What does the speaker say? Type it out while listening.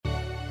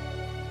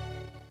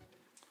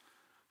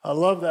I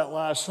love that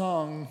last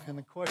song, and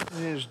the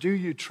question is, do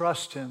you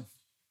trust him?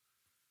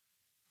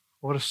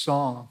 What a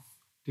song.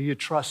 Do you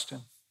trust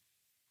him?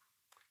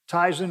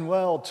 Ties in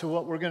well to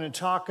what we're going to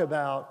talk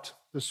about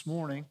this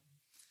morning.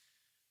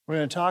 We're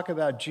going to talk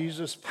about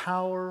Jesus'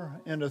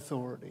 power and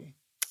authority.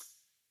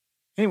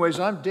 Anyways,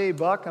 I'm Dave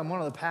Buck. I'm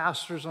one of the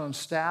pastors on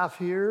staff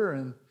here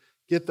and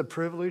get the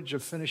privilege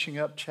of finishing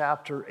up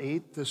chapter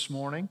 8 this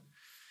morning.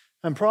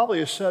 And probably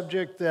a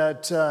subject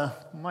that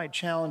might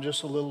challenge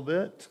us a little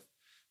bit.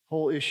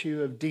 Whole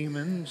issue of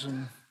demons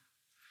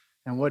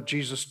and what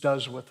Jesus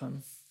does with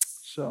them.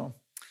 So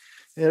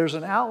there's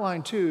an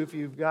outline too. If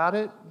you've got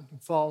it, you can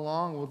follow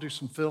along. We'll do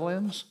some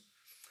fill-ins.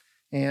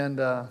 And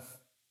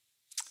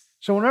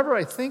so whenever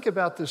I think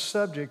about this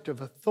subject of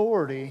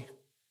authority,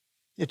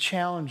 it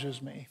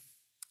challenges me.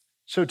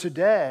 So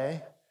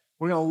today,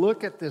 we're going to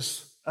look at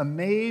this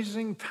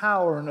amazing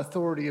power and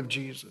authority of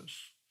Jesus.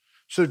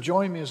 So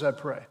join me as I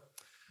pray.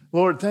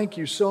 Lord, thank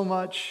you so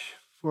much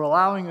for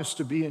allowing us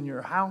to be in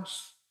your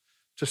house,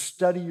 to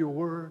study your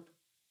word,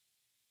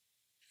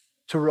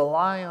 to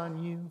rely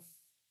on you.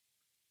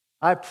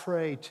 I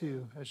pray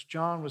too, as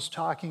John was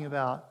talking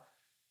about,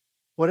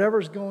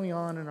 whatever's going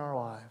on in our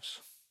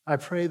lives, I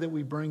pray that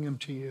we bring them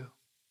to you.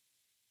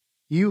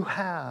 You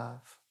have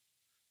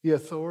the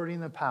authority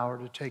and the power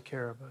to take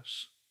care of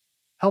us.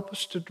 Help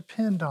us to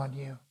depend on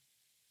you.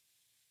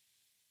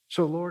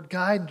 So Lord,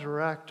 guide and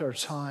direct our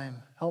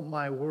time. Help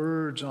my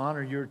words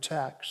honor your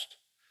text.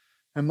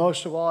 And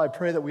most of all, I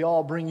pray that we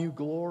all bring you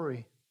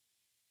glory.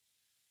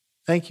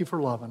 Thank you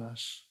for loving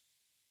us.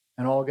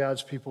 And all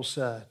God's people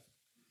said,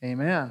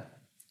 amen.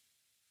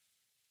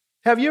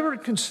 Have you ever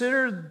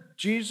considered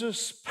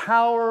Jesus'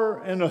 power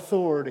and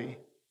authority?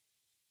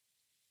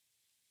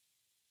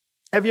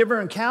 Have you ever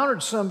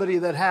encountered somebody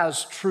that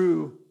has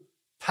true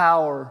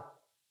power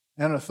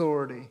and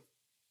authority?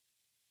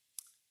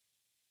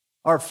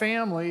 Our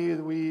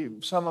family,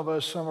 some of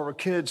our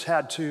kids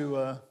had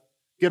to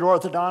get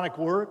orthodontic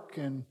work,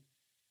 and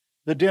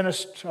the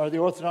dentist, or the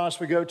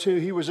orthodontist we go to,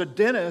 he was a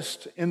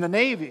dentist in the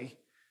Navy.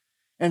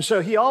 And so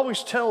he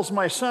always tells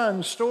my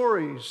son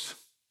stories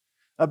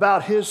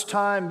about his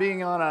time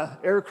being on an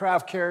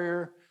aircraft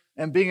carrier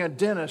and being a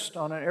dentist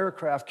on an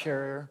aircraft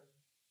carrier.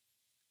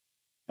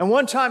 And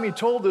one time he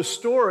told this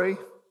story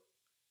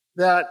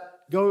that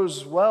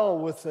goes well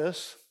with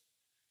this.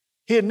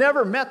 He had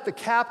never met the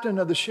captain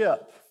of the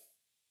ship.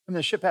 And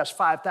the ship has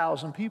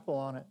 5,000 people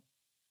on it.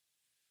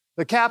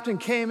 The captain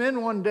came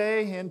in one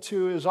day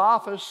into his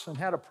office and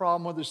had a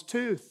problem with his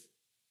tooth.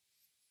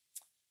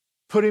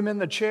 Put him in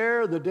the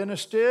chair, the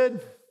dentist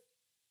did,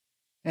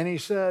 and he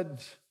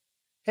said,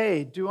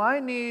 "Hey, do I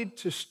need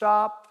to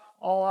stop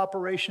all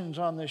operations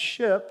on this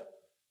ship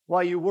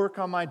while you work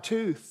on my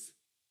tooth?"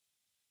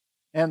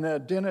 And the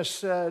dentist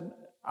said,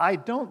 "I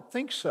don't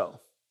think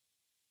so."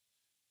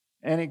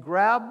 And he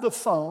grabbed the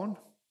phone,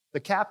 the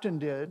captain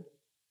did,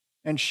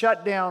 and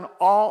shut down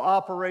all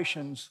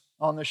operations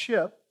on the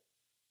ship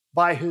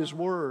by his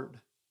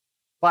word,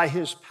 by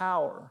his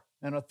power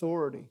and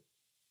authority.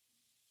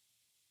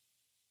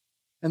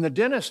 And the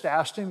dentist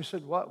asked him, he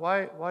said,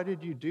 why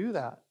did you do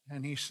that?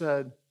 And he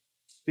said,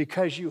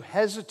 "Because you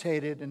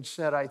hesitated and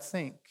said, 'I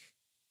think.'"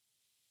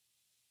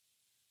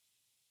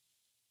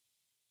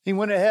 He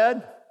went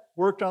ahead,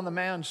 worked on the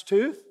man's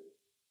tooth.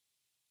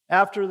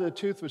 After the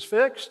tooth was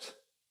fixed,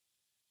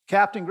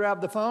 captain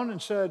grabbed the phone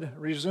and said,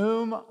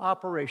 "Resume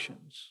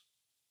operations."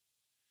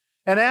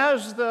 And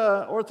as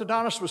the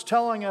orthodontist was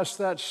telling us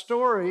that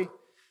story,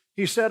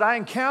 he said, "I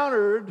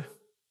encountered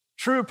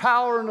true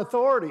power and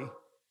authority.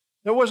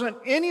 There wasn't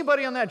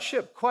anybody on that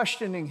ship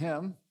questioning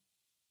him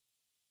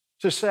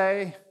to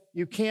say,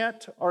 you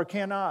can't or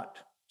cannot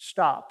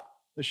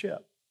stop the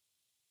ship."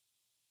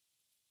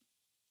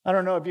 I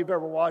don't know if you've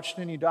ever watched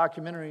any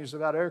documentaries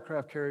about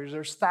aircraft carriers.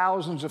 There's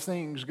thousands of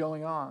things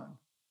going on.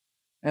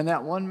 And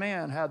that one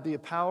man had the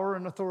power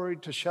and authority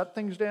to shut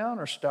things down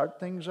or start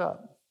things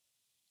up.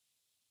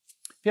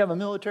 If you have a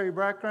military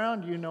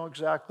background, you know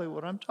exactly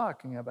what I'm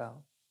talking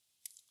about.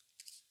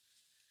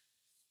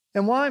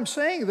 And why I'm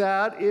saying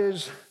that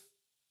is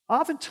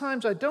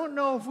oftentimes I don't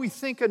know if we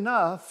think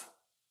enough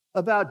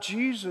about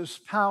Jesus'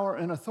 power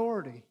and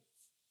authority.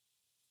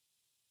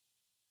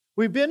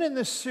 We've been in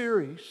this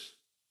series,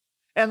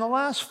 and the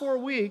last 4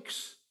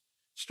 weeks,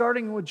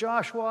 starting with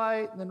Josh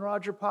White, and then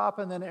Roger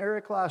Papa, and then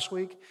Eric last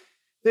week,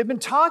 they've been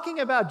talking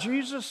about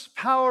Jesus'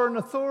 power and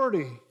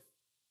authority.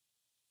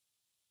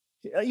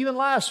 Even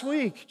last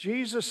week,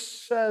 Jesus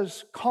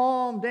says,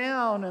 "Calm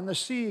down," and the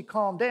sea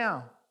calmed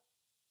down.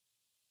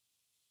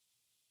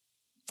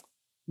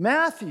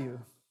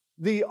 Matthew,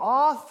 the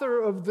author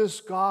of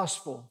this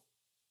gospel,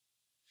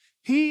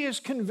 he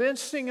is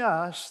convincing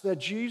us that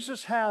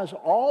Jesus has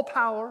all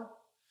power,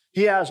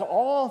 he has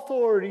all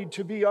authority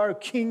to be our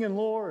King and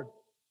Lord.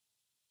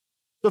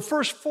 The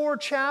first 4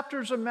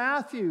 chapters of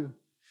Matthew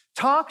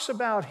talks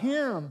about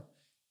him.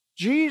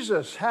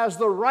 Jesus has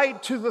the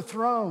right to the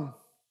throne.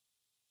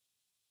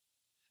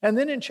 And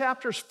then in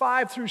chapters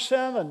 5 through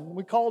 7,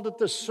 we called it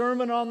the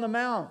Sermon on the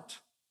Mount.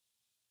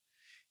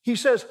 He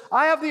says,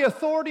 I have the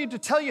authority to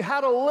tell you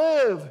how to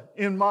live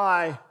in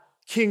my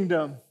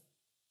kingdom.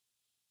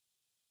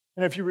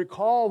 And if you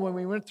recall, when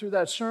we went through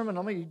that sermon,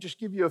 let me just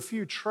give you a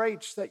few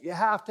traits that you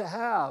have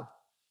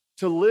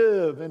to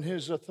live in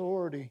his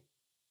authority,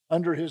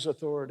 under his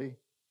authority.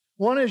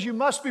 One is you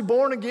must be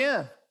born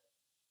again.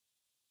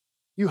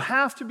 You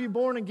have to be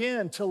born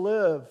again to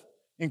live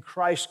in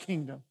Christ's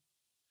kingdom.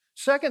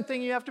 Second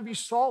thing, you have to be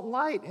salt and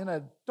light in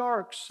a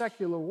dark,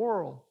 secular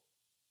world.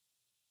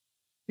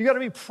 You got to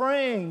be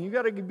praying. You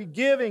got to be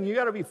giving. You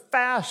got to be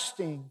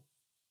fasting.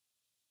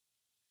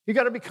 You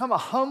got to become a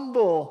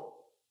humble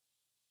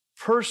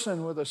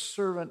person with a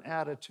servant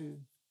attitude.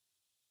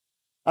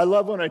 I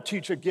love when I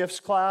teach a gifts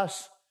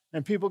class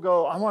and people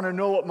go, I want to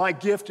know what my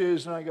gift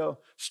is. And I go,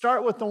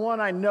 start with the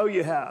one I know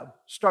you have.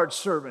 Start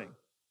serving.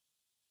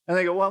 And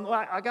they go, well,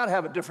 I got to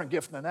have a different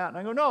gift than that. And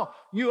I go, no,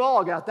 you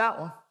all got that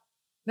one.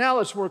 Now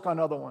let's work on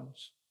other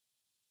ones.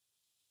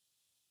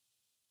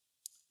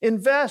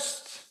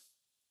 Invest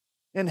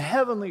in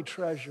heavenly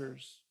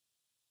treasures.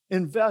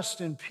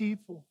 Invest in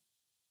people.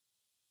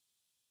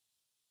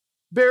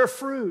 Bear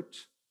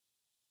fruit.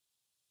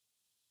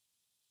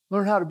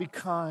 Learn how to be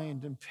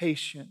kind and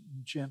patient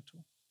and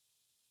gentle.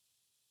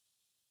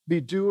 Be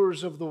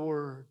doers of the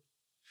word.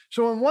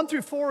 So in 1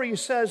 through 4, he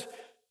says,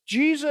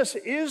 Jesus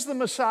is the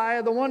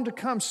Messiah, the one to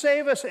come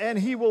save us, and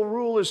he will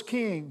rule as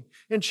king.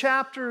 In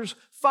chapters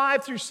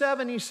 5 through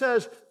 7, he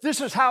says, this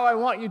is how I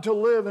want you to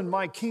live in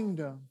my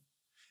kingdom.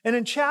 And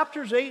in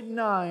chapters 8 and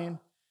 9,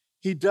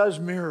 he does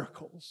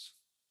miracles.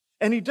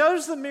 And he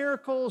does the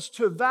miracles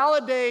to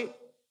validate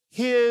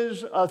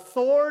his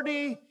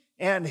authority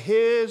and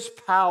his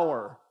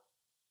power.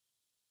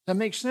 That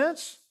makes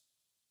sense?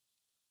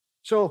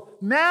 So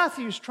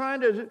Matthew's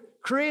trying to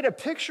create a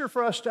picture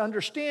for us to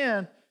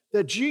understand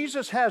that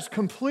Jesus has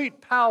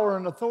complete power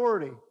and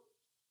authority.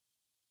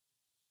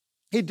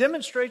 He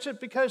demonstrates it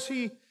because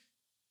he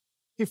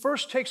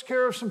first takes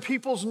care of some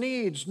people's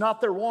needs,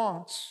 not their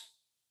wants.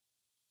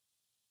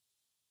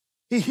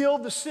 He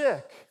healed the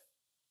sick.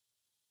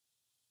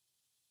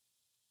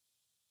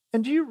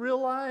 And do you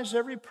realize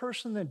every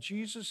person that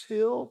Jesus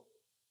healed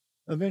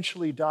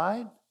eventually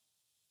died?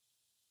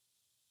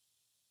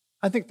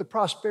 I think the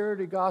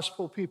prosperity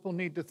gospel people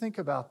need to think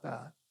about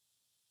that.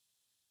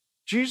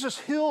 Jesus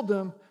healed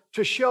them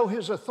to show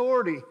his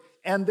authority,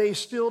 and they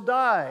still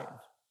died.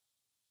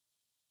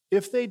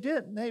 If they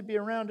didn't, they'd be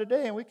around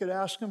today, and we could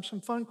ask them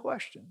some fun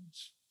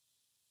questions.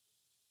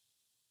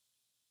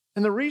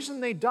 And the reason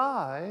they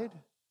died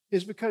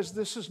is because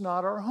this is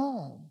not our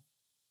home.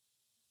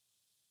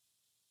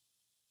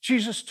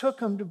 Jesus took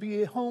them to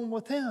be at home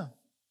with him.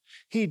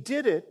 He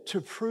did it to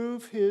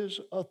prove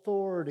his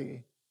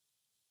authority.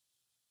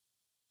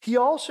 He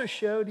also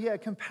showed he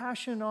had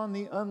compassion on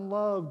the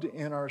unloved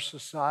in our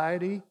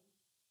society.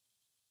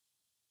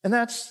 And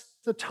that's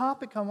the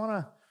topic I want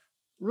to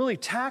really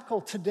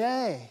tackle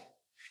today,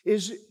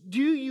 is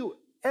do you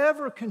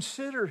ever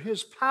consider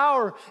his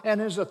power and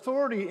his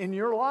authority in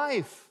your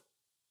life?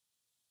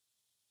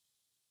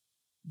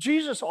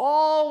 Jesus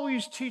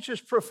always teaches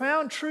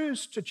profound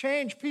truths to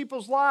change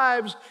people's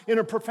lives in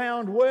a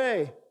profound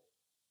way.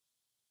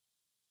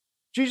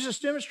 Jesus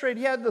demonstrated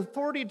he had the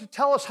authority to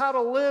tell us how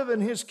to live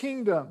in his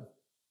kingdom.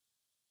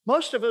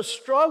 Most of us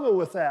struggle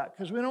with that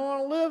because we don't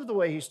want to live the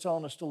way he's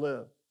telling us to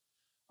live.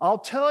 I'll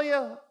tell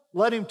you,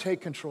 let him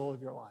take control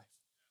of your life.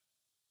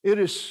 It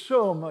is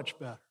so much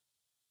better.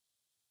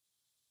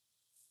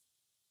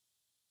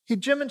 He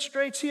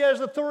demonstrates he has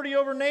authority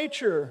over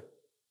nature.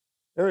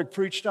 Eric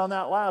preached on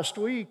that last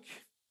week.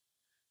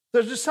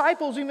 The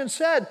disciples even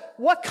said,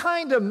 what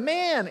kind of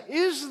man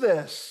is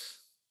this?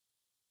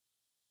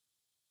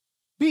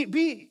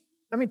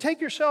 Take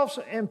yourselves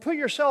and put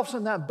yourselves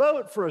in that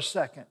boat for a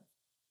second.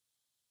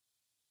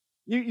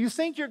 You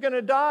think you're going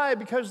to die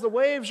because the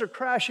waves are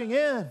crashing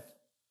in.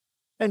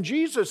 And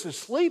Jesus is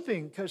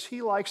sleeping because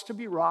he likes to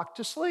be rocked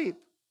to sleep.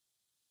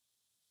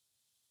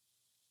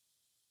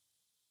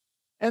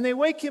 And they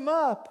wake him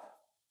up,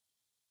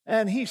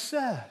 and he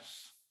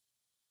says,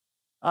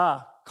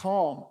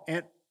 calm,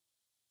 and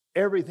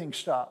everything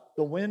stopped.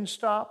 The wind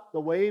stopped,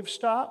 the waves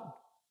stopped.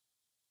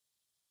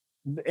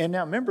 And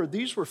now remember,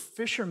 these were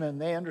fishermen.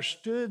 They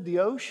understood the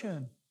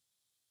ocean.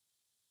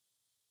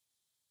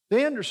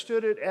 They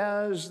understood it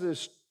as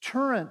this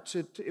torrent.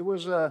 It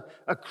was a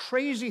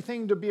crazy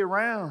thing to be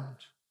around.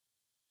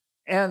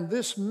 And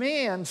this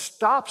man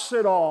stops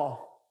it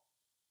all.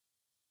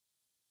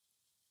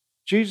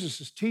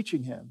 Jesus is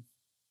teaching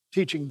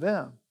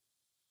them.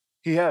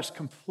 He has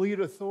complete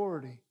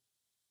authority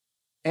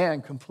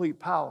and complete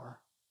power.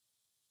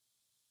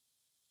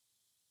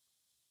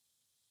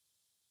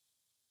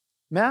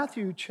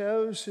 Matthew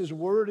chose his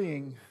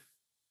wording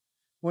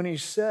when he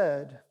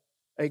said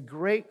a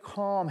great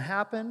calm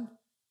happened,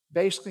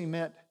 basically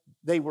meant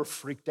they were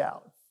freaked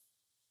out.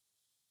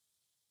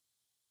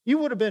 You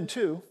would have been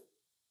too.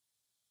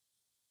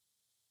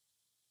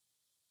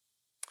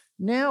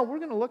 Now we're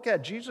going to look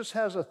at Jesus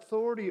has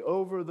authority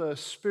over the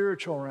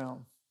spiritual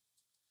realm.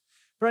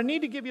 But I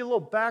need to give you a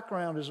little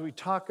background as we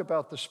talk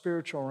about the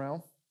spiritual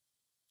realm.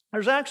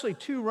 There's actually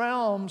two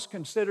realms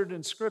considered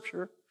in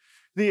Scripture: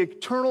 the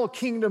eternal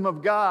kingdom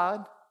of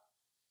God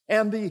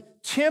and the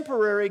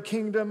temporary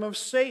kingdom of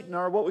Satan,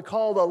 or what we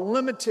call the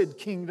limited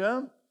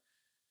kingdom.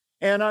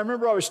 And I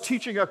remember I was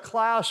teaching a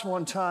class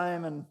one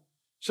time, and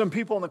some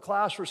people in the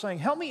class were saying,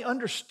 help me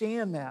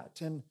understand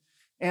that.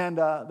 And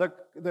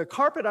the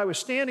carpet I was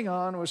standing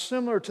on was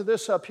similar to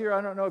this up here. I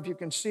don't know if you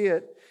can see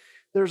it.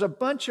 There's a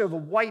bunch of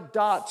white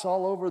dots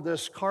all over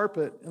this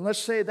carpet. And let's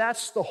say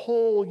that's the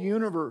whole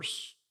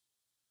universe.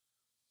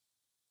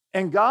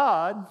 And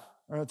God,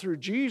 or through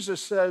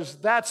Jesus, says,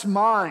 that's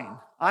mine.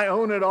 I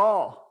own it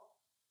all.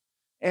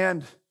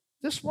 And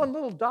this one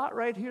little dot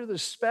right here,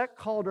 this speck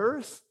called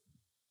Earth,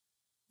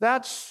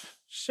 that's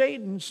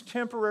Satan's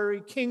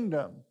temporary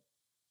kingdom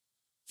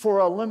for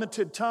a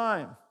limited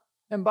time.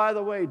 And by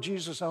the way,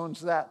 Jesus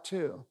owns that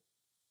too.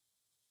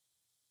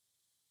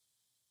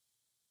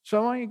 So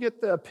I want you to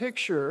get the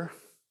picture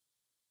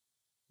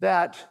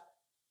that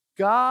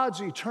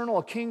God's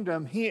eternal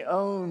kingdom, He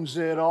owns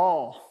it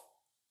all.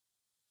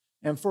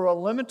 And for a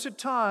limited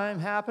time,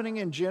 happening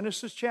in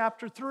Genesis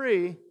chapter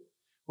 3,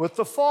 with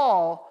the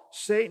fall,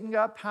 Satan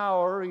got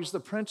power. He's the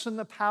prince and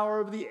the power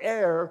of the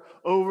air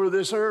over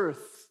this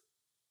earth.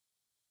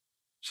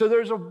 So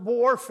there's a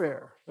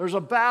warfare. There's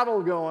a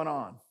battle going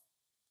on.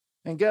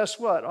 And guess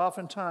what?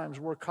 Oftentimes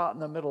we're caught in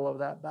the middle of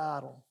that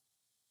battle.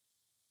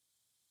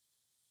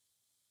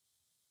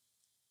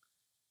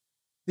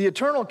 The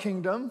eternal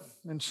kingdom,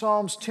 in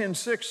Psalms 16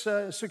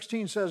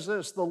 says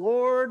this, the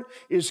Lord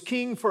is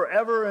king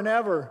forever and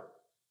ever.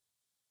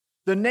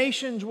 The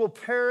nations will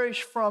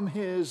perish from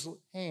His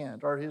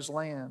hand, or His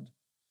land.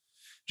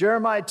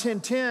 Jeremiah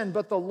 10:10,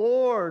 but the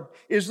Lord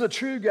is the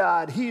true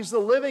God. He's the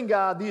living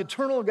God, the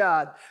eternal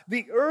God.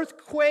 The earth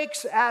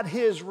quakes at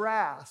His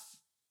wrath,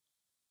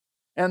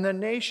 and the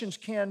nations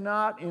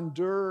cannot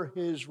endure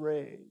His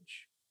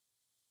rage.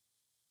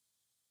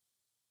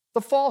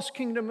 The false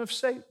kingdom of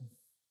Satan.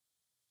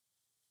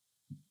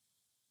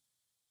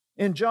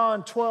 In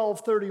John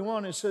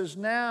 12:31, it says,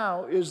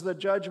 now is the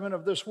judgment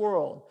of this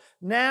world.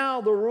 Now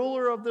the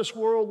ruler of this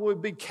world will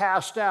be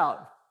cast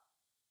out.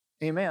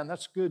 Amen.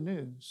 That's good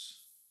news.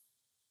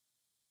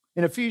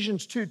 In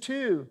Ephesians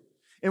 2:2,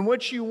 in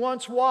which you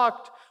once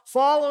walked,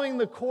 following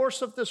the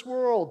course of this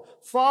world,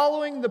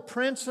 following the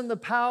prince and the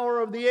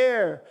power of the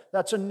air.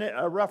 That's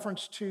a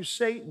reference to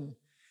Satan.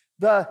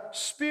 The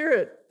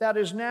spirit that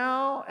is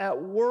now at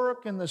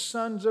work in the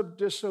sons of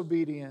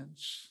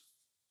disobedience.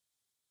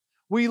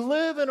 We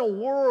live in a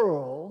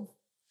world,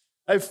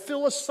 a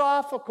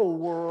philosophical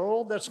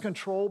world that's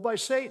controlled by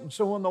Satan.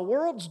 So when the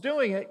world's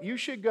doing it, you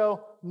should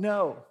go,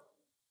 no.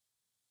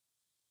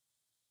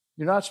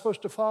 You're not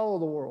supposed to follow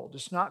the world.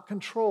 It's not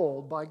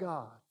controlled by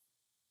God.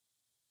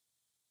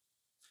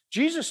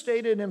 Jesus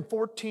stated in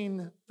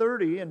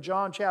 14:30, in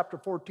John chapter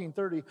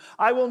 14:30,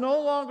 I will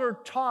no longer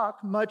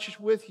talk much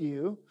with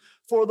you,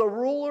 for the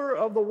ruler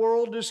of the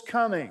world is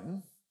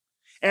coming,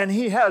 and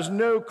he has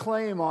no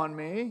claim on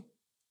me.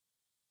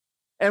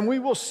 And we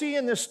will see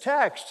in this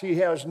text, he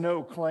has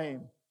no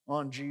claim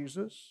on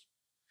Jesus.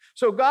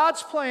 So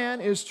God's plan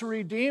is to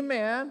redeem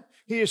man.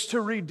 He is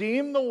to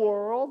redeem the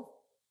world.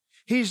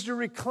 He's to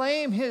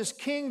reclaim His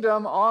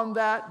kingdom on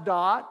that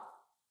dot.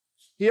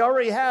 He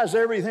already has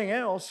everything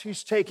else.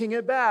 He's taking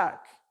it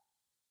back.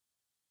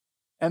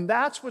 And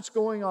that's what's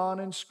going on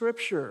in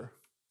Scripture.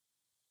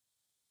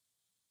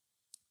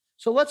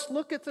 So let's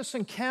look at this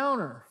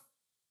encounter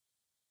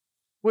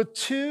with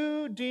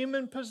two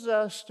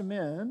demon-possessed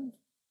men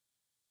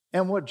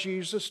and what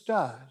Jesus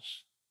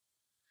does.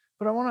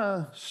 But I want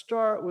to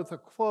start with a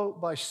quote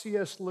by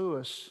C.S.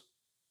 Lewis.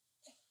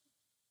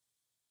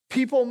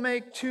 People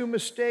make two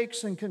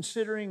mistakes in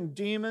considering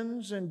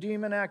demons and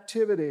demon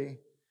activity.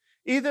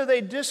 Either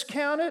they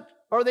discount it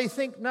or they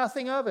think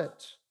nothing of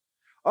it,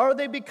 or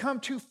they become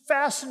too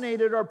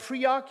fascinated or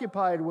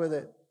preoccupied with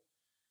it.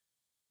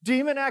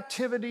 Demon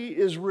activity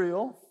is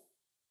real.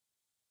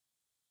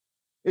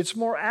 It's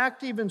more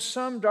active in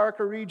some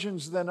darker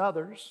regions than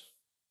others.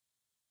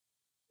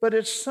 But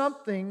it's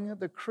something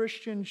the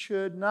Christian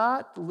should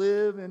not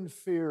live in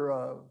fear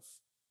of.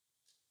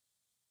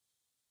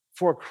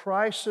 For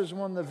Christ has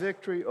won the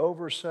victory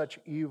over such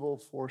evil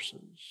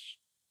forces.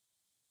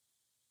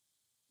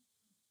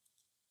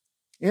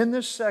 In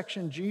this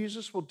section,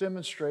 Jesus will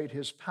demonstrate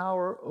His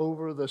power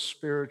over the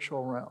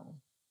spiritual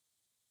realm.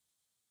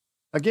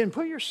 Again,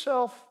 put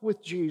yourself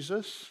with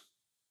Jesus.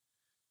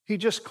 He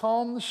just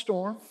calmed the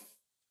storm,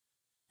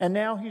 and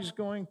now He's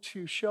going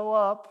to show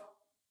up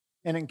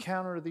and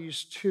encounter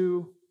these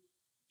two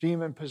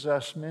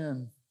demon-possessed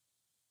men.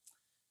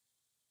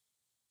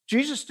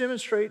 Jesus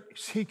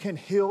demonstrates He can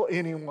heal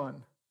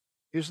anyone.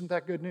 Isn't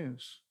that good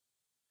news?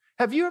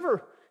 Have you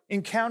ever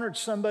encountered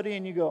somebody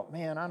and you go,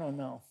 man, I don't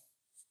know?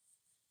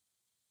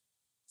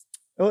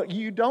 Well,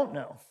 you don't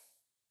know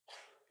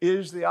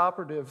is the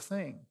operative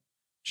thing.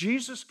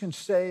 Jesus can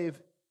save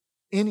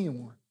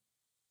anyone.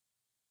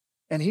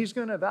 And He's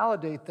going to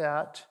validate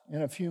that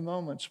in a few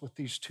moments with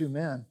these two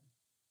men.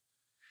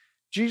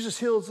 Jesus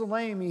heals the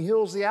lame. He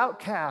heals the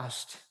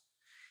outcast.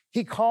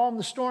 He calmed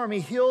the storm. He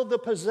healed the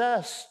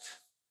possessed.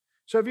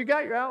 So if you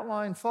got your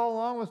outline, follow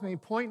along with me.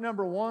 Point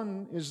number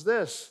one is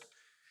this: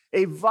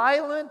 a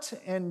violent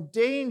and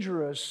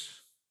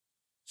dangerous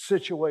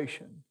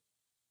situation.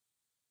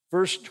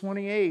 Verse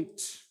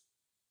 28.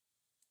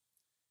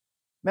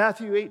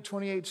 Matthew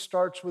 8:28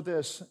 starts with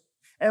this.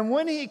 And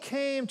when he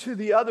came to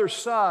the other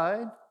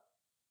side,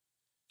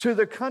 to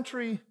the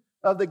country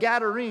of the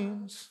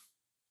Gadarenes,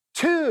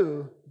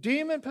 2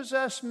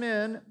 demon-possessed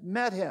men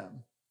met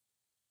him,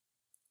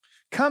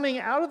 coming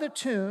out of the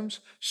tombs,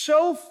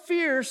 so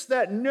fierce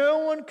that no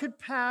one could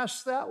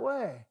pass that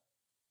way.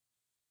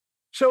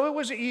 So it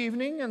was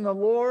evening, and the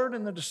Lord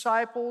and the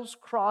disciples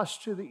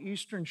crossed to the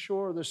eastern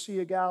shore of the Sea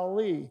of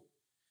Galilee.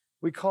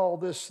 We call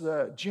this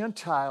the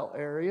Gentile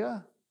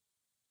area.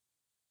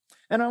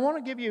 And I want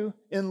to give you,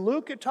 in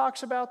Luke it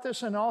talks about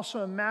this, and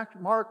also in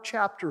Mark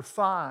chapter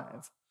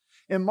 5.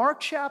 In Mark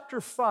chapter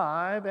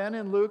 5 and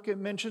in Luke it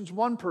mentions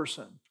one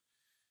person.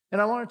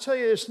 And I want to tell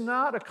you, it's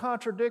not a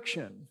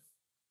contradiction.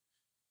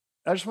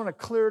 I just want to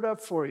clear it up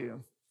for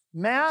you.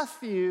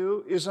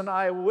 Matthew is an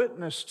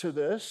eyewitness to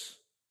this.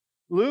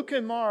 Luke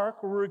and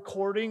Mark were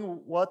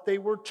recording what they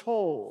were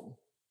told.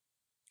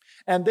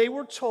 And they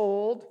were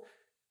told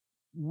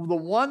the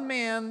one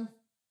man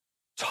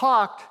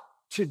talked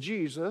to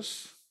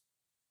Jesus.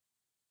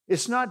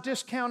 It's not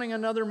discounting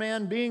another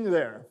man being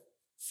there.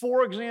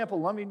 For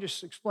example, let me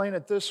just explain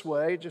it this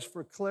way, just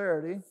for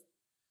clarity.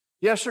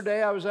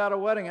 Yesterday, I was at a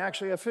wedding.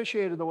 Actually, I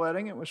officiated the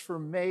wedding. It was for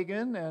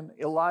Megan and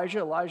Elijah.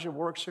 Elijah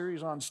works here.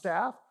 He's on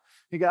staff.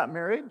 He got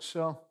married,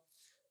 so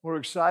we're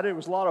excited. It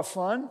was a lot of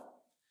fun.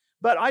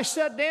 But I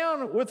sat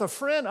down with a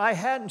friend I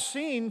hadn't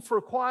seen for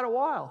quite a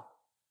while,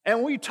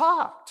 and we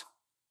talked.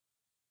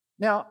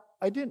 Now,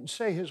 I didn't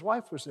say his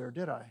wife was there,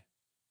 did I?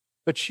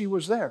 But she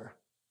was there.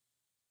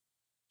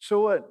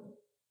 So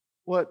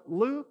what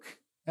Luke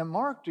and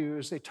Mark do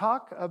is they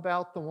talk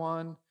about the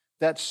one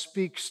that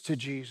speaks to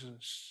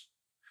Jesus.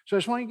 So I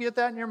just want you to get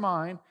that in your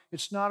mind.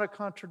 It's not a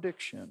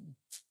contradiction.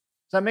 Does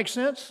that make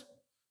sense?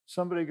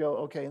 Somebody go,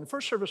 okay. In the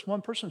first service,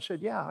 one person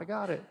said, yeah, I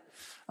got it.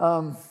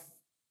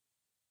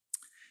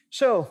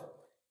 So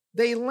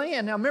they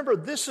land. Now remember,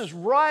 this is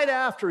right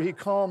after he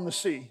calmed the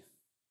sea.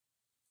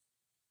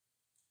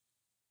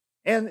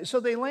 And so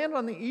they land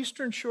on the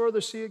eastern shore of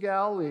the Sea of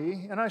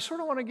Galilee, and I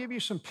sort of want to give you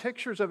some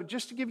pictures of it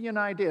just to give you an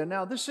idea.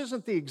 Now, this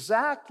isn't the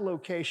exact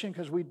location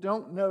because we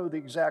don't know the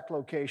exact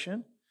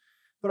location,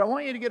 but I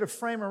want you to get a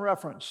frame of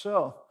reference.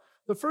 So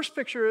the first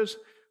picture is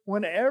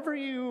whenever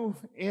you,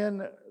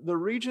 in the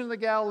region of the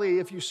Galilee,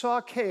 if you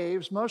saw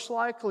caves, most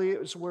likely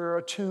it was where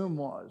a tomb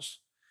was.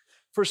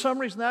 For some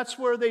reason, that's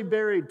where they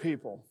buried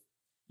people.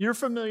 You're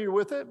familiar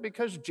with it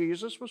because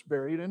Jesus was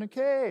buried in a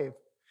cave.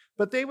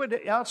 But they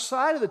would,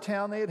 outside of the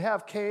town, they'd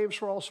have caves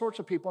for all sorts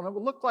of people, and it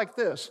would look like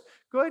this.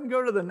 Go ahead and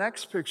go to the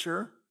next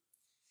picture.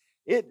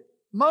 It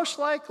most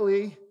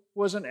likely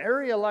was an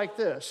area like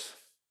this,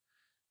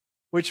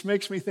 which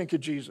makes me think of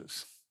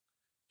Jesus.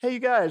 Hey, you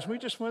guys, we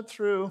just went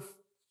through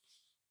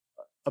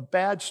a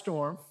bad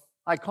storm.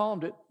 I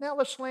calmed it. Now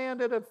let's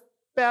land at a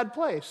bad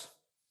place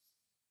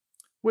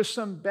with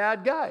some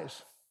bad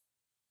guys.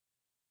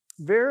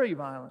 Very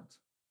violent.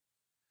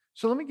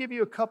 So let me give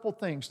you a couple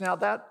things. Now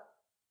that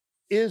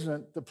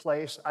isn't the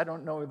place, I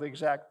don't know the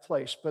exact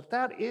place, but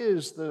that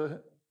is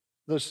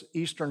this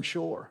eastern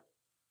shore.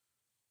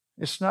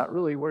 It's not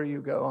really where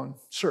you go and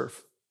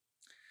surf.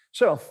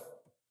 So,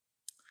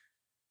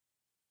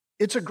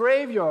 it's a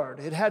graveyard.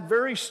 It had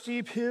very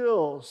steep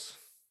hills.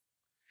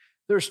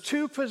 There's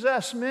 2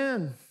 possessed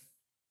men.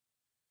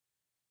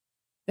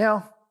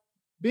 Now,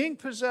 being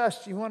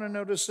possessed, you want to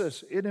notice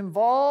this. It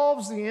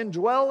involves the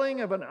indwelling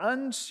of an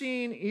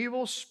unseen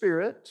evil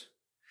spirit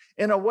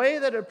in a way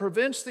that it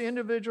prevents the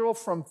individual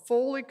from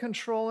fully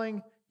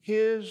controlling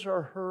his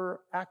or her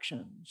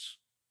actions.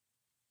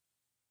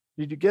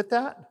 Did you get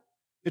that?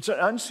 It's an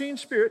unseen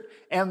spirit,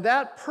 and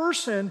that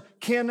person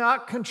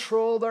cannot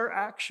control their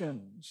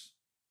actions.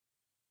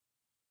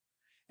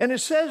 And it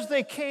says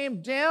they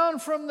came down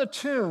from the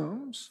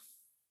tombs.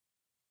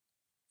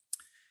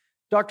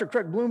 Dr.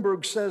 Craig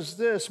Bloomberg says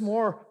this,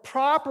 more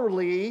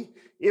properly,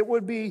 it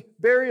would be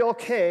burial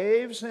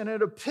caves, and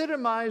it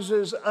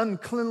epitomizes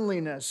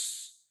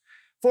uncleanliness,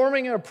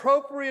 forming an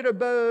appropriate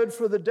abode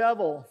for the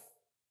devil.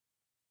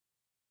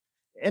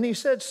 And he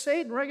said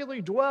Satan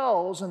regularly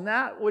dwells in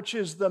that which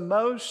is the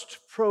most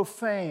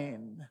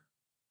profane.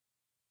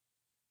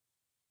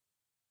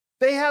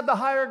 They had the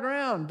higher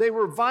ground. They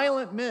were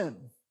violent men.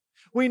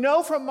 We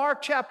know from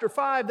Mark chapter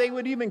 5, they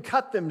would even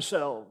cut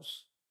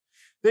themselves.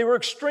 They were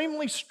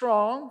extremely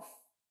strong,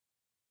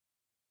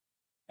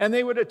 and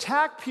they would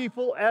attack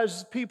people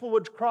as people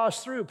would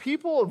cross through.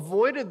 People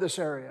avoided this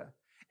area.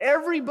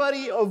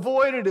 Everybody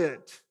avoided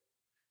it.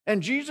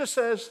 And Jesus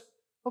says,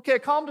 okay, I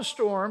calmed the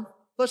storm.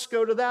 Let's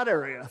go to that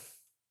area.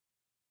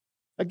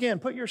 Again,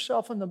 put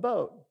yourself in the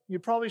boat.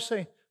 You'd probably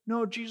say,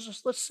 no,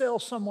 Jesus, let's sail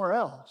somewhere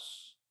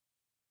else.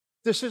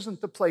 This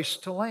isn't the place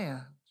to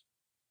land.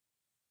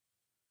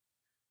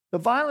 The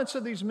violence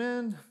of these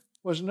men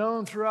was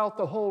known throughout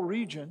the whole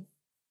region.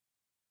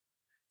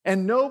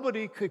 and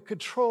nobody could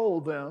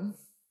control them.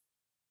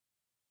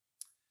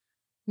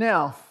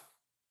 Now,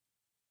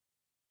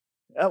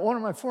 at one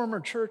of my former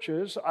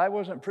churches, I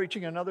wasn't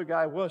preaching, another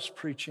guy was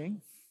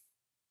preaching,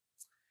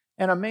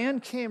 and a man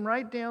came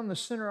right down the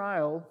center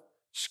aisle,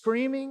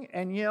 screaming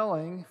and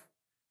yelling,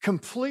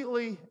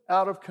 completely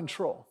out of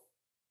control.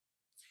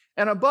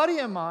 And a buddy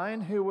of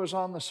mine who was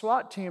on the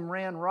SWAT team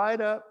ran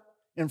right up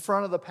in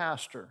front of the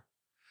pastor.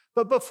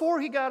 But before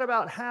he got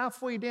about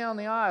halfway down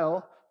the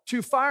aisle,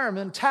 2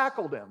 firemen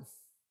tackled him.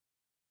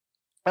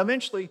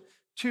 Eventually,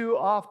 2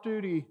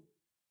 off-duty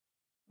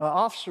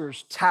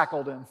officers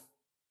tackled him.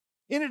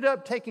 Ended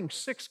up taking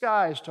 6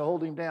 guys to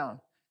hold him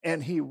down,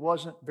 and he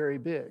wasn't very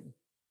big.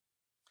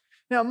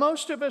 Now,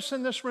 most of us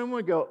in this room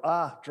would go,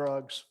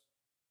 drugs,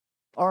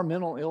 or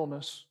mental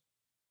illness.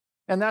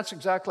 And that's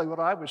exactly what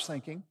I was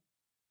thinking.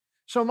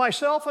 So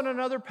myself and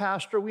another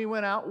pastor, we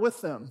went out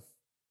with them.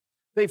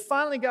 They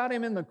finally got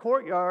him in the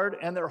courtyard,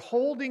 and they're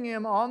holding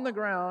him on the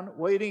ground,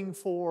 waiting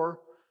for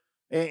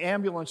an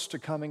ambulance to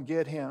come and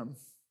get him.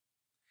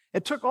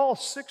 It took all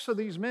 6 of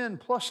these men,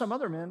 plus some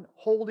other men,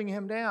 holding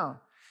him down.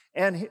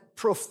 And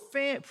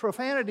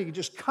profanity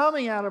just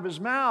coming out of his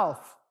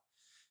mouth.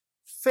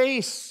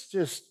 Face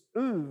just,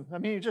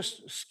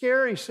 just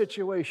scary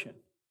situation.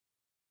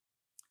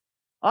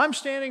 I'm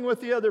standing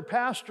with the other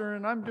pastor,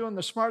 and I'm doing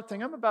the smart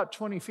thing. I'm about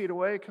 20 feet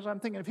away because I'm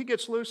thinking, if he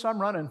gets loose,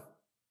 I'm running.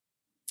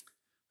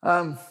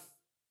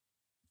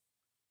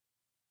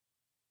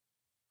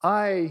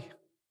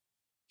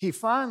 He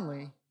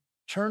finally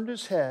turned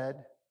his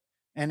head,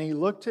 and he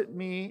looked at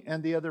me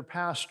and the other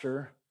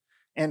pastor,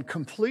 and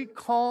complete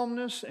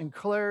calmness and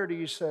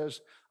clarity says,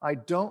 I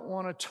don't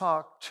want to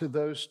talk to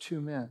those 2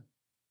 men.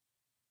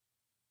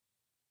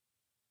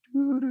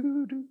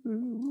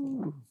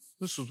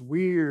 This was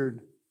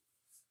weird.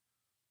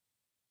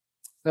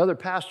 The other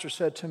pastor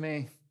said to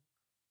me,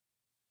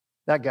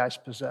 that guy's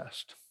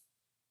possessed.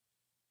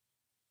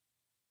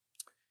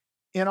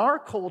 In our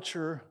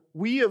culture,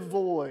 we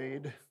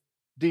avoid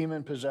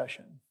demon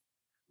possession.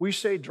 We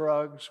say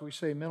drugs, we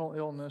say mental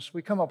illness,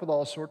 we come up with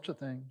all sorts of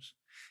things.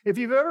 If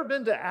you've ever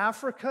been to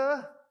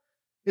Africa,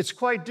 it's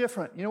quite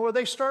different. You know where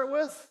they start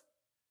with?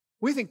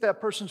 We think that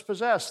person's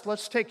possessed.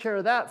 Let's take care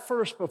of that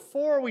first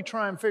before we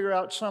try and figure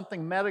out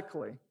something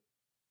medically.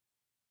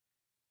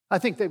 I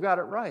think they've got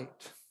it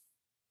right.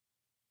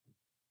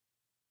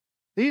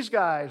 These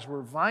guys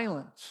were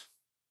violent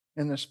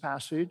in this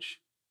passage.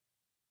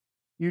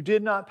 You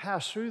did not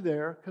pass through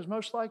there because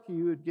most likely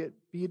you would get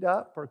beat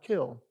up or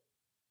killed.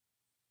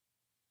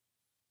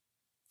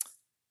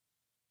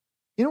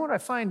 You know what I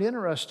find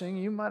interesting?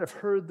 You might have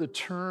heard the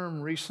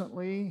term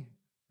recently.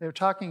 They're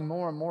talking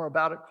more and more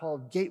about it,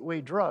 called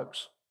gateway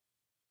drugs.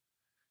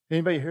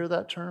 Anybody hear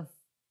that term?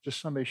 Just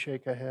somebody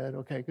shake a head.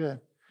 Okay, good.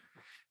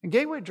 And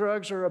gateway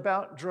drugs are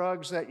about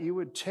drugs that you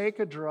would take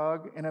a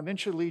drug and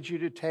eventually lead you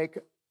to take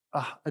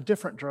a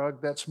different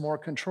drug that's more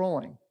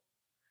controlling.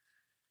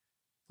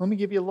 Let me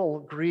give you a little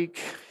Greek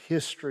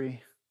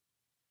history.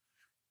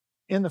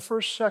 In the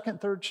 1st, 2nd,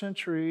 3rd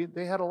century,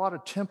 they had a lot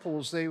of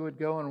temples they would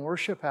go and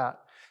worship at.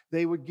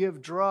 They would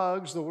give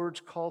drugs, the word's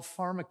called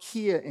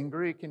pharmakia in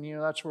Greek, and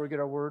that's where we get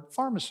our word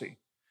pharmacy.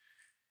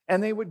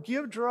 And they would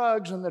give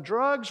drugs, and the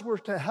drugs were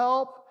to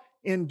help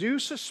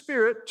induce a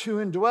spirit to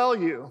indwell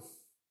you.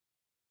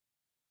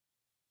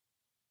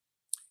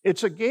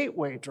 It's a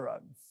gateway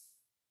drug.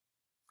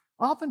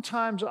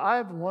 Oftentimes,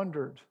 I've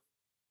wondered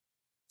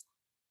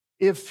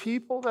if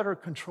people that are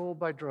controlled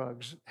by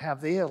drugs,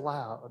 have they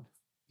allowed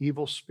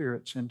evil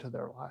spirits into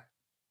their life?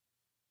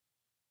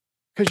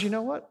 Because you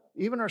know what?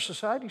 Even our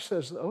society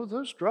says,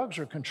 those drugs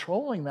are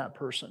controlling that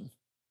person.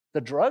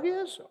 The drug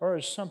is, or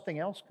is something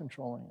else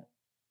controlling it?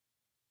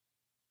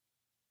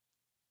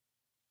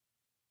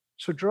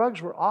 So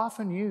drugs were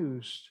often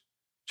used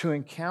to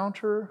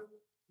encounter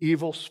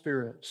evil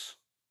spirits.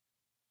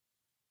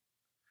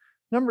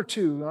 Number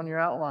 2 on your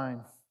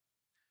outline,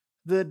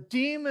 the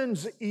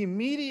demons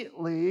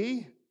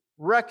immediately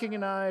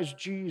recognized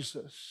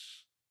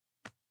Jesus.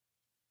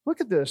 Look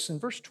at this in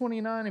verse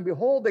 29, and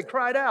behold, they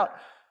cried out,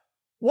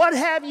 what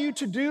have you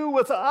to do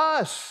with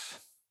us,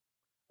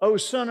 O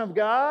Son of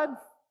God?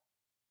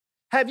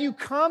 Have you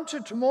come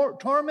to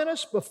torment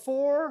us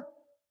before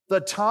the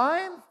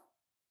time?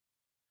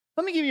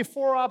 Let me give you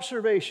 4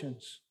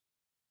 observations.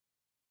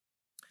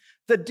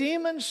 The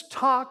demons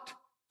talked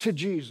to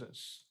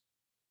Jesus.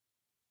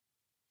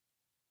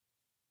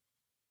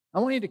 I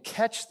want you to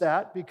catch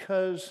that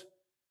because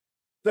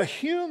the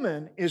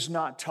human is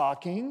not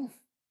talking,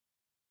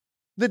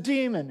 the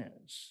demon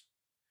is.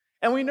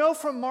 And we know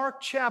from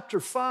Mark chapter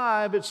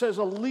 5, it says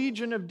a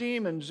legion of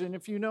demons. And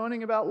if you know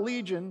anything about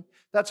legion,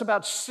 that's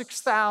about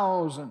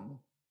 6,000.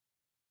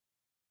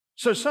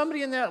 So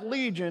somebody in that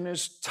legion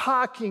is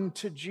talking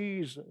to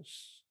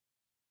Jesus.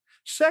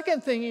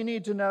 Second thing you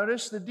need to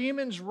notice, the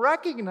demons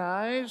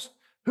recognize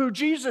who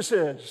Jesus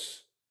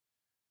is.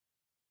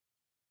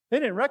 They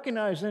didn't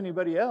recognize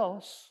anybody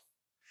else.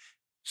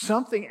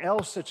 Something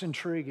else that's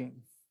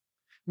intriguing.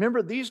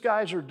 Remember, these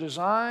guys are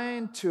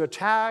designed to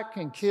attack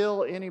and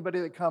kill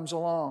anybody that comes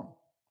along.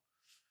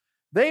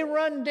 They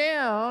run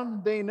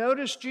down, they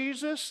notice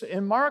Jesus.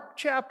 In Mark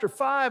chapter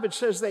 5, it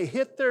says they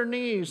hit their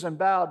knees and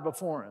bowed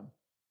before him.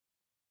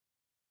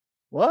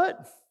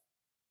 What?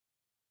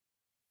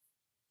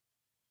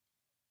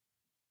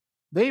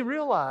 They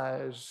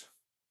realize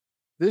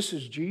this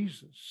is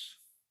Jesus.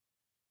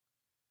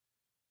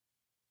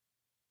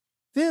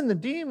 Then the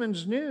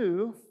demons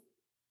knew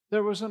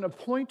there was an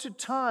appointed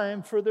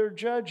time for their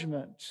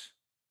judgment.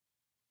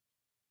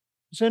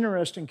 It's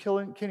interesting,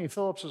 Kenny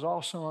Phillips is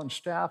also on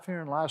staff here,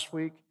 and last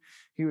week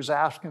he was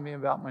asking me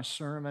about my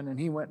sermon, and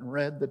he went and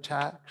read the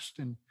text,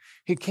 and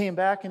he came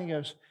back and he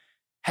goes,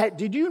 "Hey,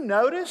 did you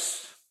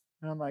notice?"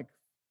 And I'm like,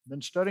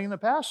 "Been studying the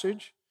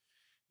passage."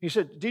 He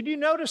said, "Did you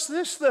notice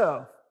this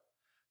though?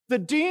 The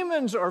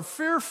demons are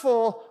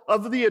fearful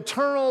of the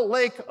eternal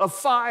lake of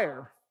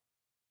fire.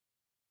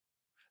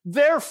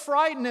 They're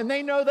frightened and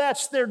they know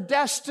that's their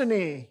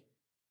destiny.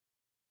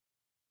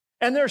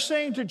 And they're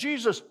saying to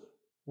Jesus,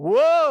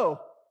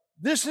 'Whoa,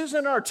 this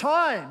isn't our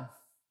time.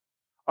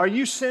 Are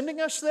you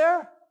sending us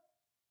there?'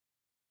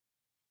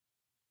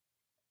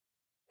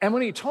 And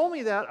when he told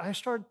me that, I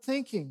started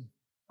thinking,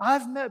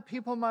 I've met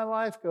people in my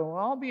life go, 'Well,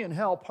 I'll be in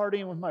hell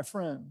partying with my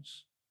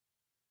friends.'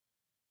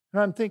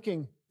 And I'm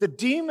thinking, the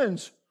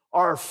demons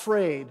are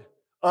afraid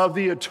of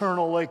the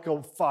eternal lake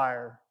of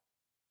fire.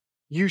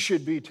 You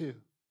should be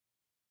too.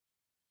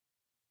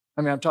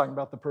 I mean, I'm talking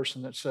about the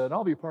person that said,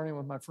 'I'll be partying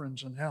with my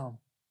friends in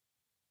hell.'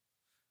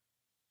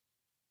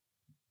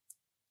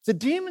 The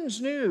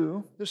demons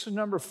knew, this is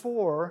number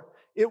 4,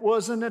 it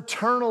was an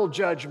eternal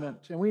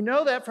judgment. And we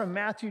know that from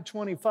Matthew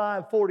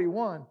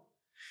 25:41.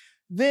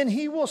 Then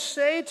he will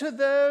say to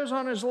those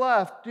on his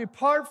left,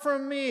 'Depart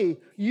from me,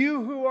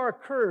 you who are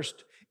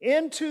cursed,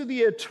 into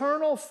the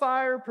eternal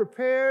fire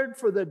prepared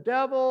for the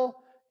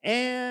devil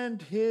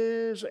and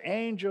his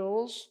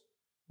angels,'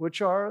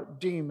 which are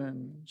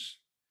demons."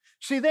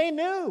 See, they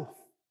knew.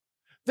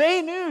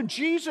 They knew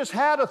Jesus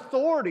had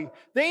authority.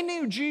 They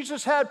knew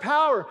Jesus had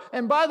power.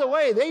 And by the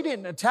way, they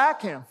didn't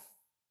attack him.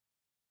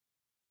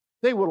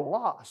 They would have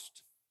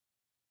lost.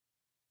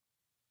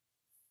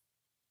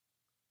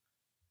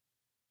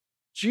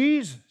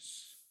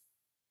 Jesus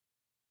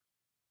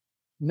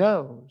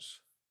knows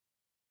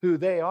who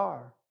they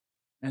are,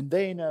 and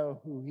they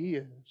know who he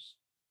is,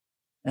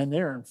 and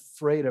they're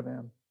afraid of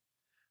him.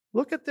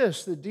 Look at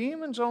this. The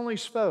demons only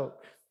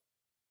spoke.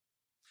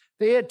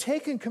 They had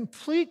taken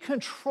complete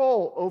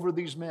control over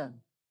these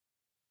men.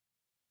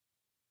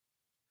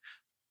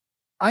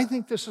 I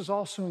think this is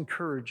also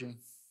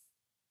encouraging.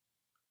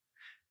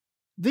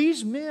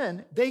 These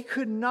men, they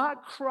could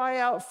not cry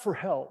out for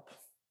help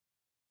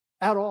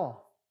at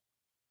all.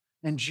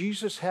 And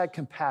Jesus had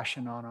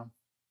compassion on them.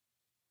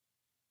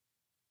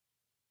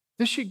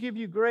 This should give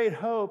you great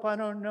hope. I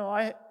don't know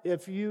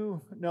if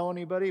you know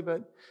anybody,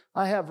 but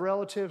I have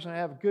relatives and I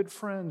have good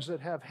friends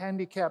that have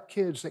handicapped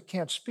kids that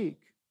can't speak.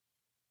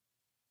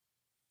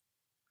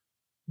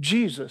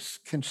 Jesus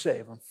can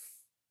save them.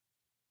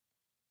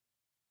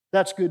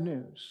 That's good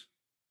news.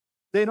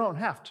 They don't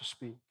have to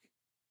speak.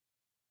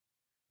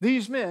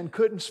 These men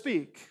couldn't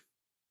speak,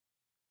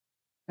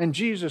 and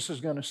Jesus is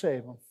going to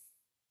save them.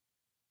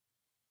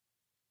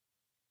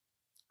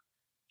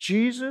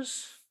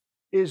 Jesus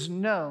is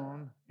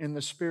known in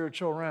the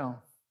spiritual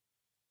realm,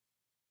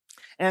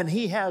 and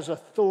he has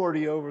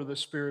authority over the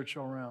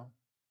spiritual realm.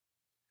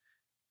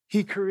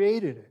 He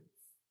created it.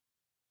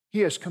 He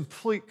has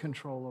complete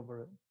control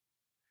over it,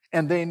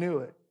 and they knew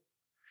it.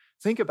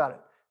 Think about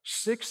it.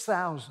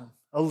 6,000,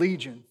 a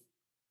legion,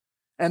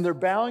 and they're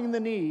bowing the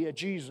knee at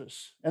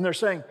Jesus, and they're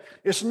saying,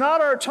 "It's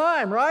not our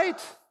time,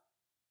 right?"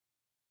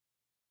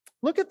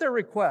 Look at their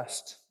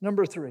request,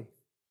 number 3.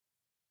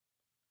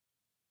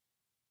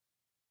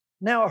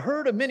 Now a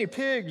herd of many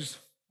pigs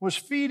was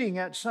feeding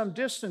at some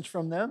distance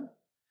from them,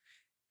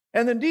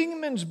 and the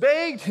demons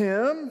begged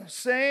him,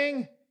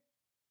 saying,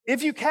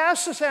 "If you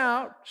cast us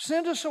out,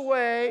 send us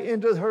away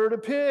into the herd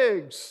of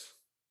pigs."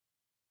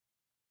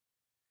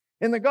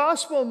 In the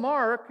Gospel of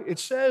Mark, it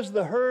says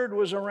the herd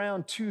was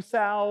around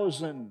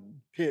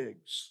 2,000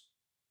 pigs.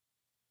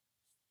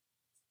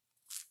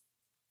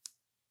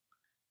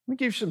 Let me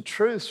give you some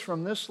truths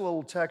from this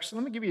little text.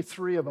 Let me give you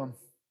 3 of them.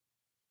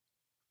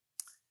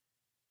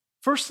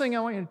 First thing I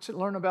want you to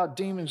learn about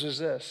demons is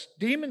this.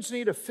 Demons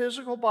need a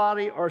physical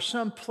body or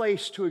some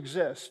place to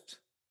exist.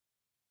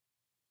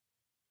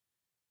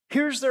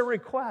 Here's their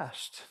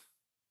request.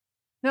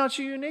 Now, it's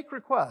a unique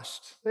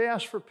request. They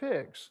ask for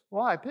pigs.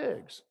 Why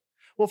pigs?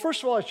 Well,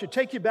 first of all, it should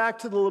take you back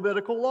to the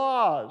Levitical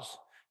laws.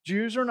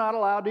 Jews are not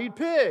allowed to eat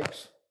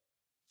pigs.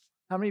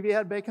 How many of you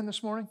had bacon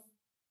this morning?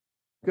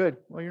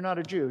 Good. Well, you're not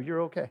a Jew.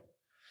 You're okay.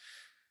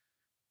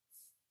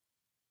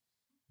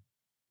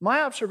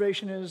 My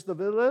observation is the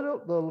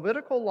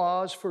Levitical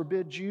laws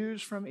forbid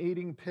Jews from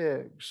eating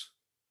pigs.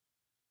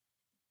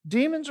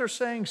 Demons are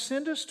saying,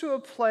 "Send us to a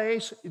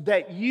place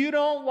that you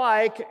don't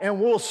like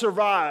and we'll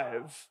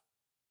survive."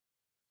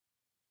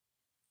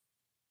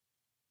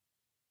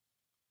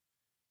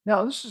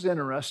 Now, this is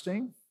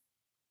interesting.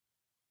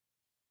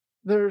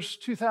 There's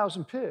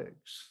 2,000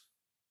 pigs,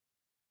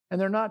 and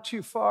they're not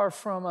too far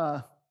from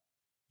a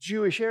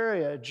Jewish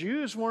area,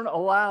 Jews weren't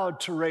allowed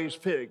to raise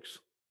pigs.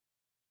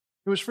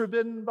 It was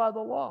forbidden by the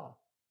law.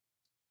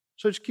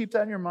 So just keep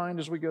that in your mind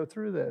as we go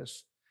through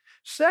this.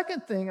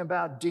 Second thing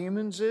about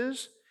demons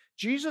is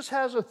Jesus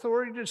has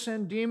authority to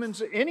send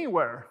demons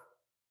anywhere.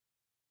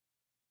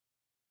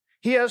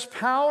 He has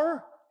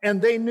power,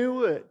 and they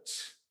knew it.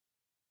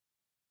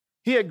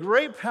 He had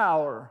great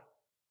power,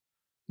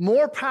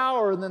 more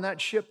power than that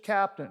ship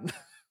captain.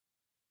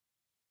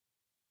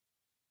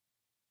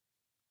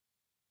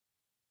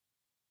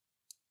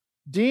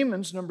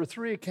 Demons, number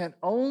 3, can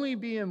only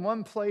be in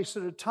one place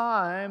at a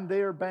time.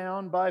 They are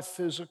bound by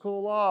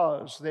physical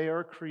laws. They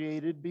are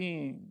created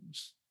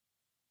beings.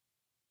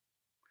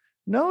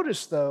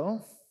 Notice,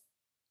 though,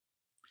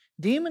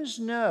 demons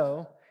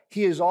know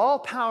he is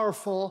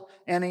all-powerful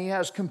and he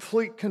has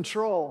complete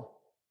control.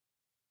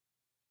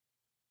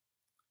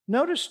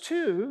 Notice,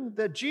 too,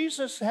 that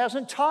Jesus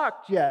hasn't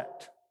talked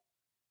yet.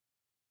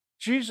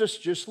 Jesus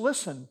just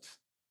listened.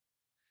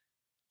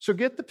 So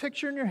get the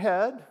picture in your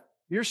head.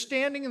 You're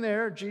standing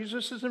there.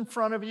 Jesus is in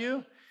front of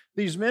you.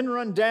 These men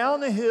run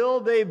down the hill.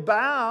 They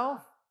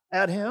bow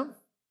at him.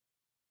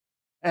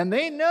 And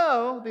they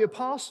know, the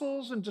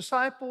apostles and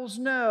disciples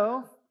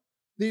know,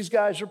 these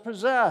guys are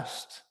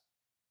possessed.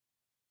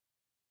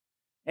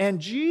 And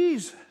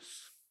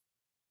Jesus,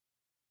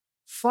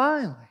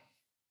 finally,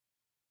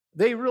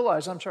 they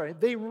realize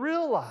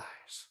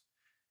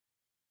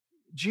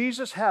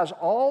Jesus has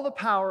all the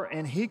power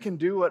and he can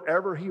do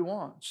whatever he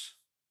wants.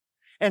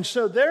 And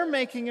so they're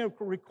making a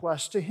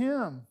request to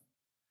him.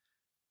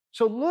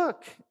 So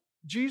look,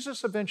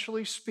 Jesus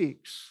eventually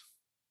speaks.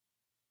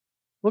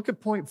 Look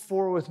at point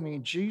 4 with me.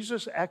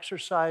 Jesus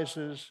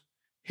exercises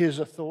his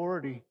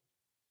authority.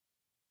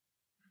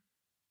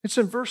 It's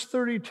in verse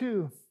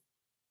 32.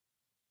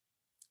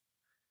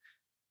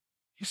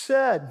 He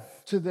said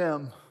to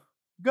them,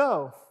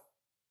 "Go."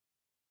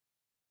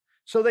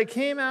 So they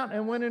came out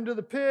and went into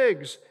the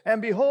pigs,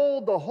 and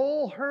behold, the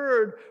whole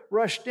herd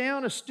rushed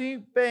down a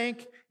steep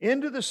bank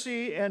into the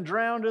sea and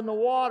drowned in the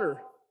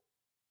water.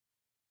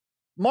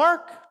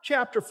 Mark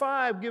chapter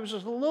 5 gives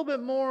us a little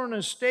bit more in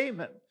his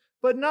statement,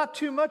 but not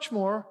too much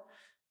more.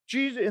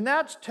 Jesus, in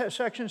that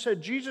section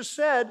said, Jesus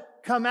said,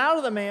 "Come out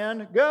of the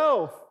man,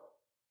 go."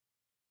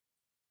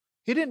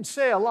 He didn't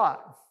say a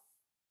lot.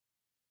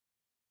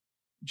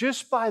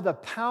 Just by the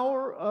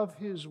power of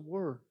his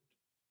word,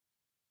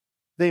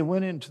 they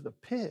went into the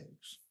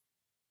pigs.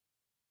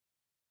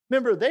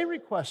 Remember, they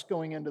request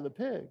going into the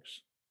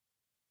pigs.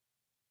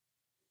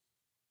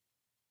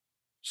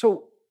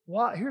 So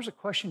here's a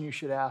question you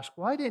should ask.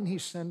 Why didn't he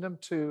send them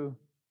to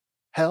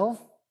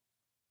hell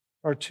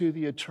or to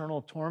the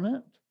eternal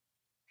torment?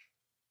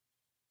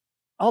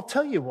 I'll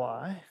tell you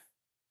why.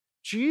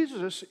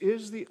 Jesus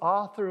is the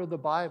author of the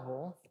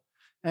Bible,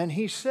 and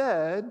he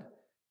said,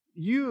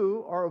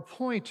 you are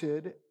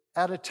appointed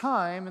at a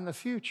time in the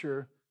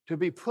future to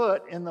be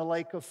put in the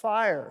lake of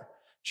fire.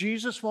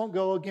 Jesus won't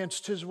go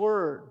against his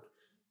word.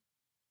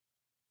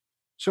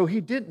 So he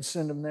didn't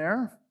send them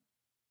there.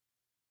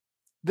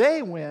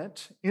 They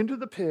went into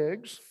the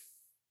pigs.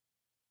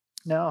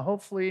 Now,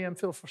 hopefully, I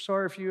feel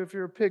sorry for you if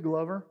you're a pig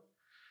lover.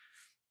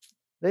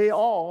 They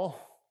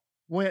all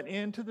went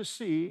into the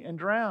sea and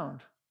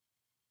drowned.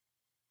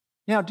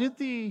 Now, did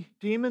the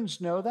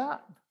demons know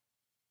that?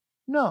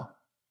 No.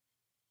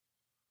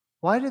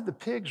 Why did the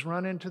pigs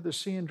run into the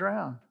sea and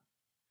drown?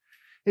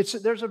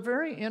 There's a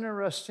very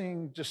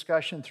interesting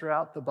discussion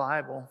throughout the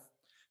Bible.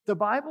 The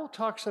Bible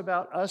talks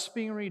about us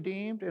being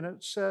redeemed, and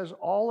it says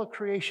all of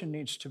creation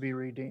needs to be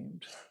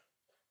redeemed.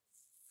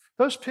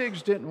 Those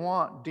pigs didn't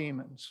want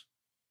demons.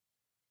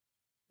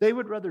 They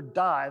would rather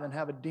die than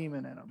have a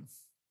demon in them.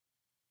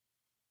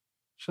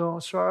 So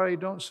sorry,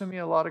 don't send me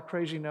a lot of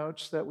crazy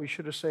notes that we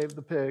should have saved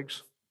the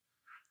pigs.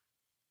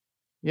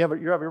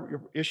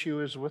 Your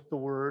issue is with the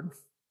word.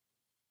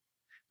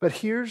 But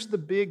here's the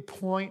big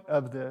point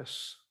of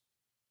this.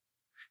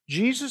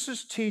 Jesus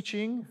is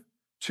teaching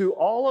to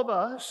all of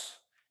us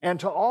and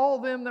to all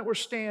of them that were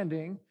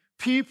standing,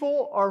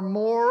 people are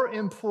more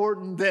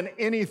important than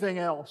anything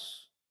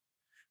else.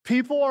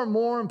 People are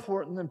more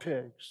important than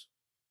pigs.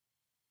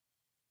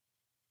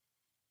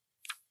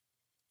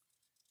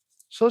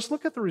 So let's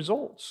look at the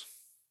results.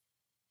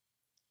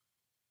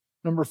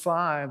 Number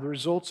 5, the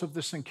results of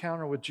this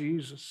encounter with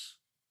Jesus.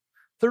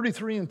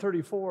 33 and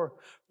 34,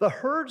 the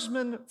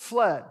herdsmen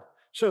fled.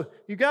 So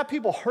you got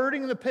people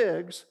herding the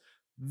pigs.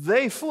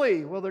 They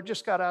flee. Well, they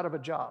just got out of a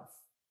job.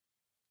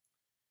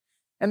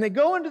 And they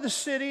go into the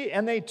city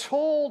and they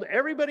told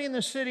everybody in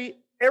the city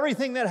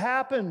everything that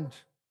happened,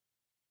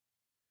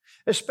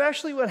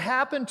 especially what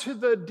happened to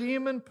the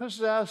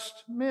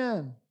demon-possessed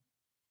men.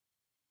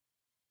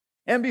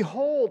 And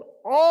behold,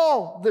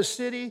 all the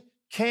city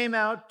came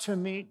out to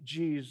meet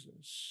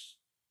Jesus.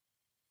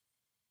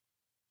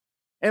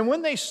 And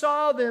when they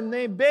saw them,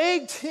 they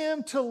begged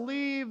him to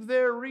leave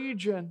their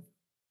region.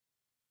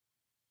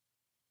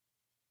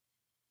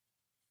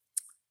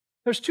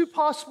 There's 2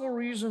 possible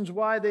reasons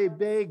why they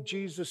begged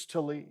Jesus to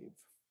leave.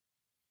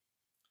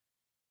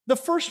 The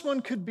first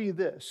one could be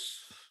this: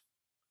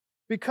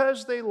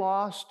 because they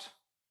lost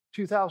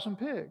 2,000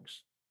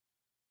 pigs.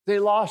 They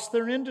lost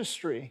their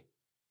industry.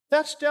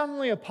 That's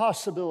definitely a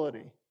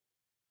possibility.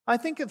 I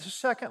think that the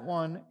second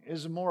one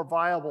is a more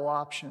viable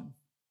option.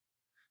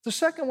 The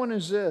second one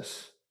is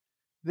this: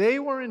 they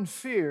were in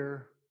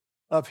fear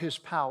of his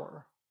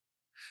power.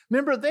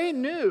 Remember, they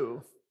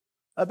knew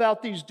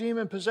about these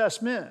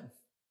demon-possessed men,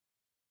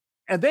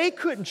 and they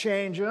couldn't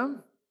change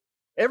them.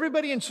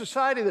 Everybody in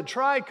society that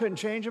tried couldn't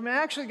change them and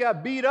actually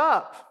got beat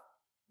up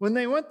when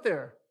they went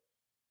there.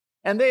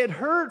 And they had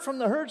heard from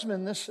the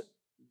herdsmen,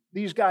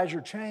 these guys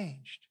are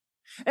changed.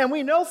 And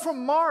we know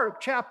from Mark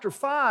chapter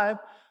 5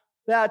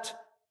 that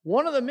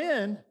one of the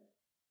men,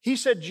 he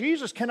said,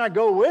 Jesus, can I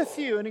go with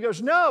you? And he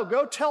goes, no,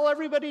 go tell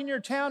everybody in your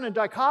town in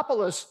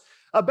Decapolis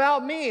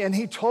about me. And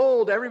he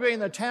told everybody in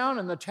the town,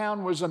 and the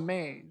town was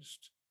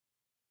amazed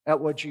at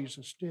what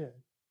Jesus did.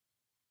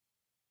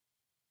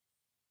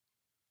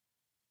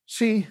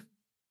 See,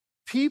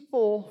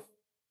 people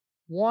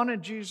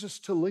wanted Jesus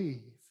to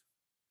leave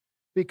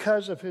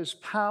because of his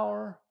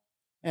power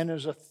and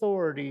his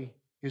authority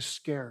is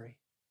scary.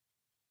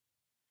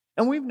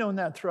 And we've known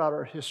that throughout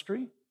our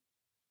history.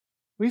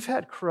 We've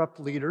had corrupt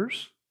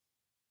leaders,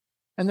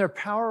 and their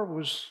power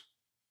was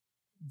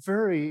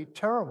very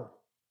terrible.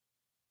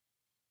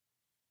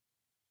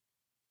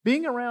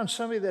 Being around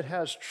somebody that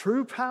has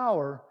true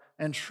power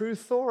and true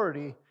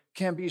authority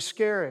can be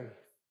scary.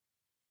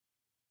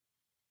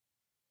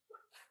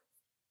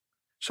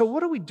 So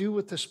what do we do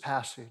with this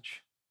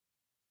passage?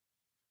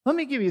 Let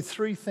me give you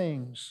three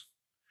things,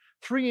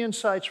 three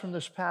insights from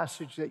this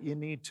passage that you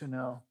need to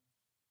know.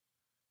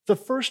 The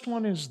first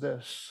one is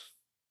this: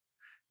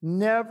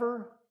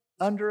 never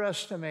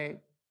underestimate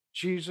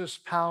Jesus'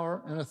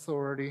 power and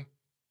authority.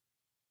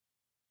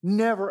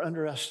 Never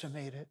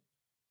underestimate it.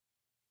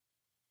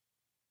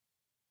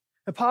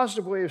 A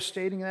positive way of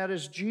stating that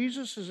is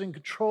Jesus is in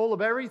control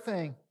of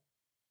everything.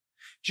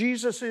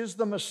 Jesus is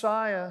the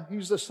Messiah.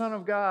 He's the Son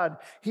of God.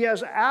 He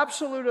has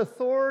absolute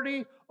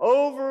authority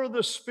over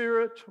the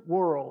spirit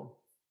world,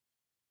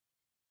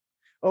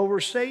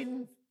 over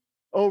Satan,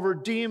 over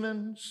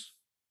demons,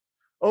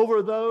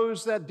 over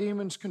those that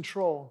demons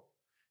control.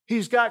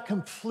 He's got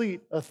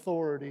complete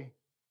authority.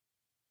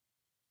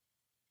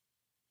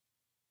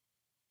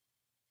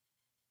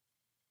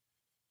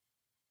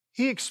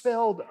 He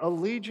expelled a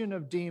legion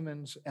of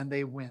demons, and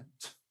they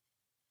went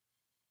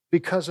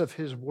because of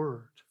his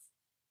word.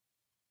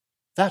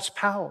 That's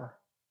power.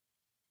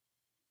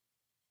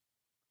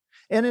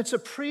 And it's a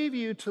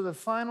preview to the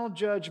final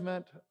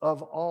judgment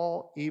of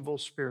all evil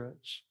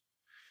spirits.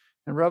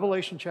 In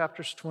Revelation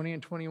chapters 20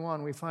 and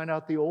 21, we find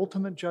out the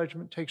ultimate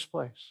judgment takes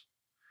place.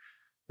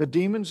 The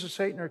demons of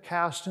Satan are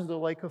cast into the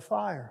lake of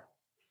fire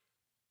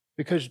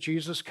because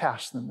Jesus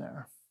cast them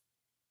there.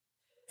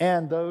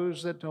 And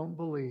those that don't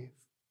believe.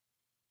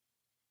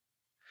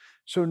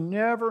 So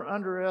never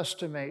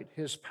underestimate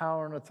his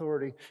power and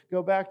authority.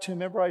 Go back to,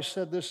 remember I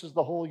said this is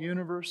the whole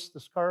universe,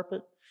 this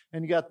carpet,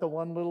 and you got the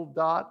one little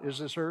dot is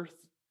this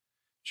earth.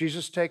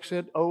 Jesus takes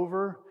it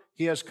over.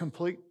 He has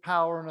complete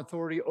power and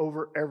authority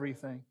over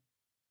everything.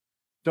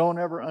 Don't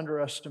ever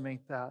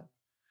underestimate that.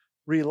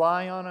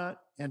 Rely on it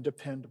and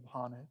depend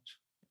upon it.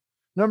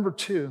 Number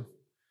two,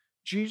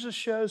 Jesus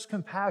shows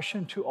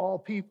compassion to all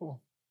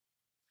people.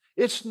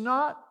 It's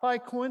not by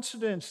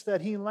coincidence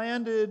that he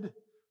landed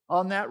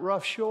on that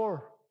rough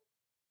shore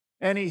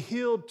and he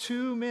healed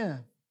two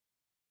men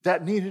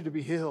that needed to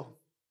be healed,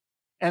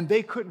 and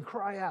they couldn't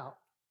cry out.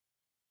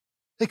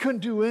 They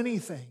couldn't do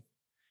anything,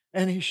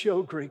 and he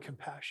showed great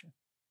compassion.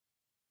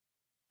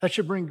 That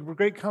should bring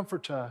great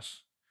comfort to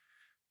us,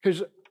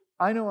 because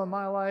I know in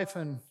my life,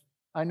 and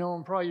I know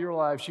in probably your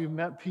lives, you've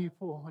met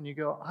people and you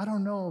go, I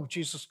don't know if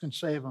Jesus can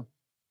save them.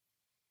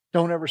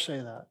 Don't ever say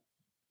that.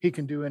 He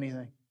can do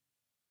anything.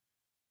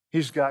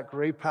 He's got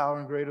great power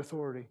and great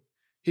authority.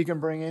 He can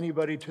bring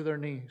anybody to their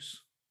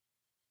knees.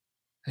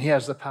 And he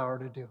has the power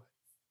to do it.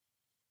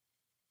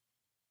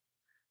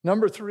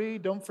 Number three,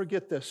 don't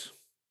forget this.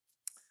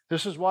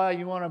 This is why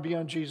you want to be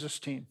on Jesus'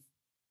 team.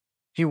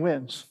 He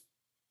wins.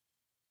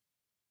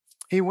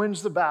 He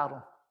wins the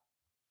battle.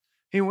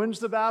 He wins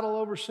the battle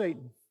over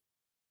Satan.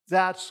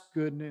 That's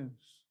good news.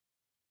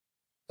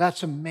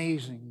 That's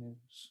amazing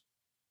news.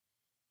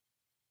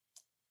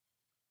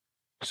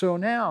 So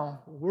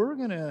now we're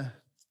going to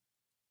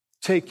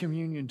take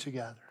communion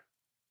together.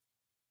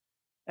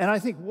 And I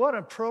think what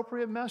an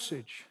appropriate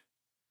message.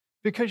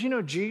 Because,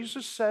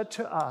 Jesus said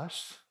to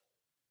us,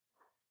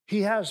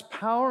 he has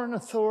power and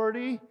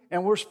authority,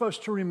 and we're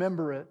supposed to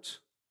remember it.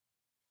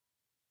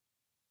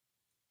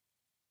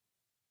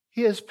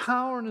 He has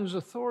power and his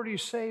authority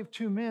saved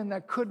two men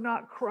that could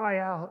not cry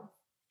out.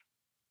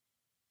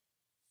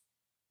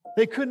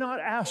 They could not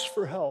ask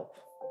for help.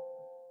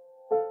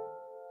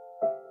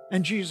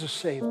 And Jesus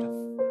saved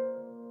them.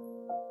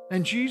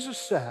 And Jesus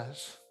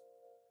says,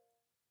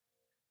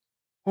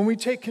 when we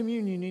take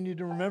communion, you need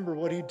to remember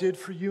what he did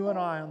for you and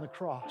I on the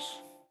cross.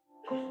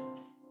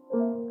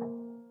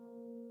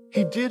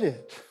 He did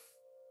it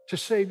to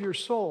save your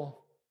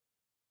soul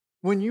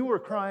when you were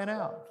crying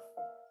out.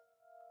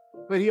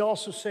 But he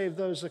also saved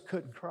those that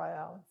couldn't cry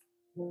out.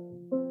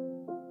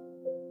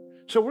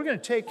 So we're going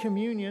to take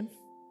communion.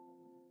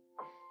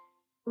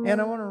 And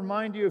I want to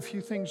remind you a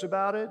few things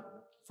about it.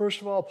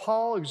 First of all,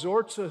 Paul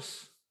exhorts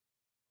us.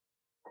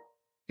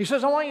 He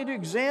says, I want you to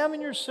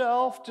examine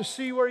yourself to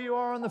see where you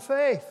are in the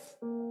faith.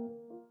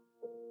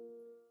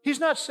 He's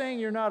not saying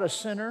you're not a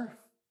sinner.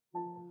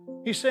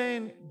 He's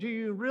saying, do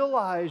you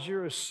realize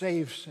you're a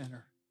saved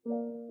sinner?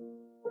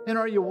 And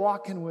are you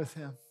walking with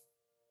him?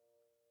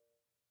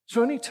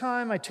 So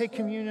anytime I take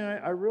communion,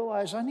 I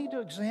realize I need to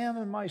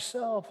examine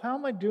myself. How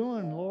am I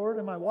doing, Lord?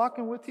 Am I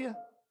walking with you?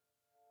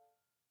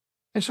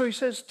 And so he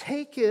says,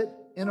 take it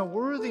in a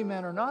worthy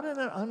manner, not in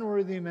an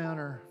unworthy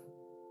manner.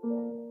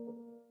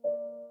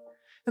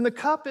 And the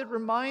cup, it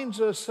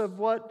reminds us of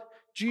what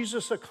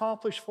Jesus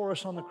accomplished for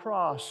us on the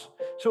cross.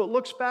 So it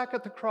looks back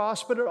at the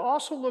cross, but it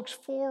also looks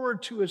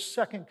forward to his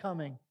second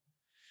coming.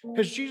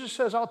 Because Jesus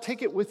says, I'll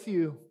take it with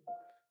you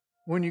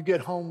when you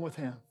get home with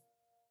him.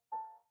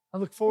 I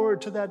look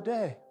forward to that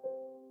day.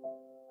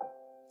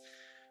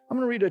 I'm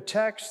going to read a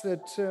text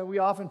that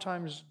we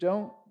oftentimes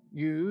don't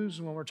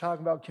use when we're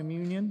talking about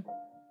communion,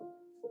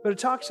 but it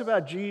talks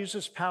about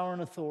Jesus' power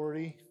and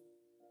authority.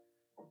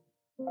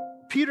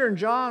 Peter and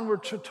John were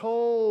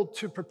told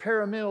to prepare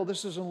a meal.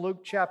 This is in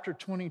Luke chapter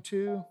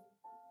 22.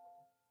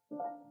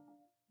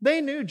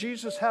 They knew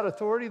Jesus had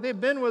authority. They'd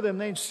been with him.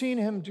 They'd seen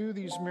him do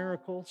these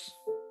miracles.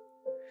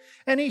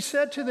 And he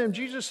said to them,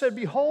 Jesus said,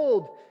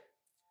 behold,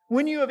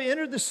 when you have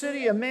entered the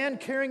city, a man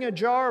carrying a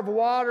jar of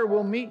water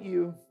will meet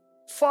you.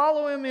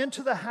 Follow him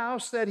into the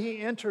house that he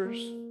enters.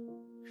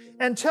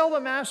 And tell the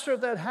master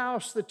of that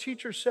house, the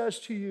teacher says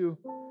to you,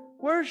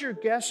 where's your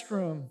guest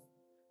room,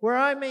 where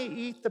I may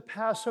eat the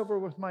Passover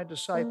with my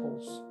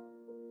disciples?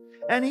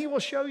 And he will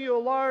show you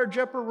a large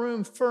upper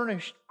room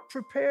furnished.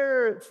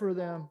 Prepare it for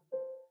them.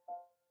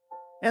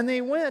 And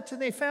they went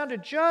and they found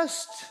it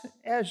just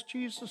as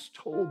Jesus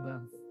told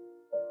them.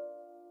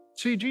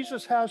 See,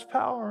 Jesus has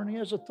power and he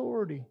has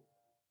authority.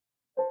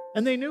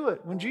 And they knew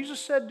it. When Jesus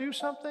said do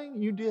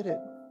something, you did it.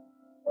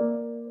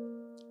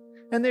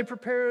 And they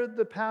prepared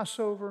the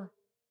Passover.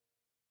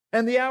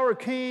 And the hour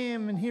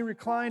came and he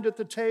reclined at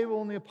the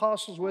table and the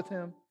apostles with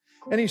him.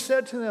 And he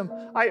said to them,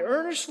 I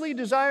earnestly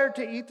desire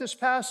to eat this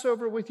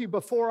Passover with you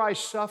before I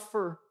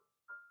suffer.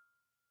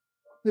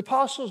 The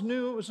apostles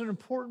knew it was an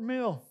important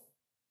meal.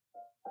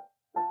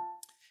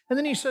 And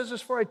then he says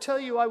this, for I tell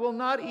you, I will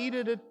not eat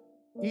it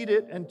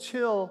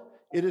until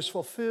it is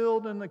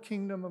fulfilled in the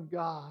kingdom of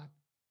God.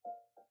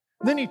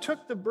 Then he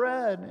took the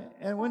bread,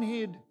 and when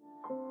he had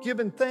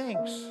given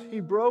thanks, he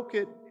broke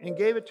it and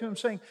gave it to him,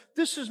 saying,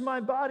 this is my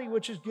body,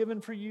 which is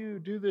given for you.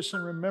 Do this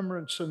in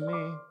remembrance of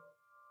me.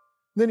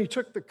 Then he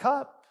took the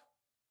cup,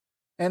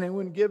 and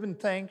when given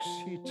thanks,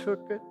 he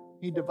took it,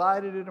 he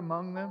divided it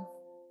among them.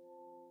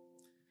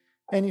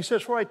 And he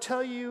says, for I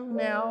tell you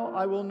now,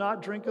 I will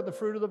not drink of the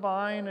fruit of the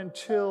vine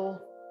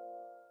until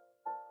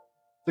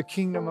the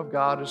kingdom of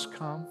God has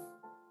come.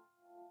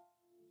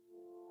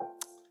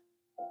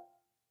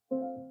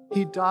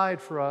 He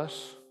died for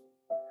us.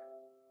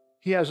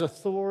 He has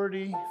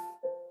authority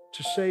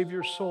to save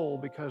your soul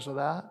because of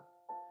that.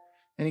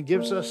 And he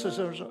gives us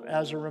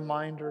as a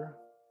reminder.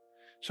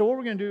 So what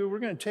we're going to do, we're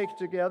going to take it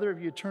together.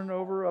 If you turn it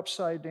over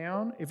upside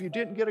down, if you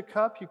didn't get a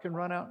cup, you can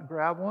run out and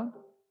grab one.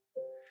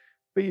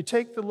 But you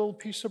take the little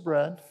piece of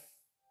bread,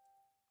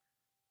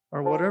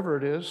 or whatever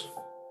it is,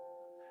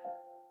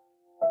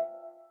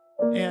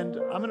 and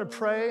I'm going to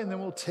pray, and then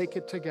we'll take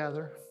it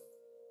together.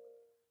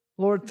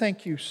 Lord,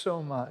 thank you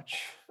so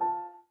much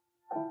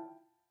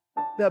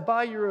that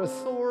by your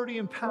authority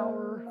and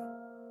power,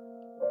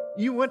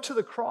 you went to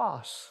the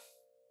cross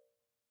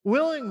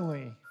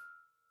willingly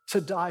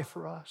to die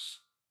for us.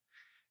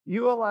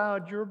 You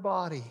allowed your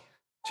body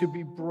to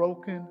be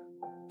broken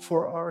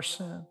for our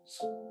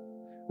sins.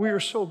 We are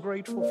so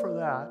grateful for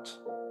that.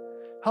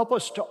 Help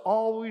us to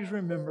always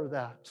remember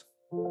that.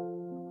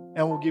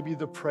 And we'll give you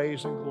the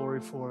praise and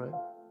glory for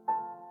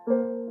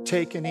it.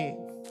 Take and eat.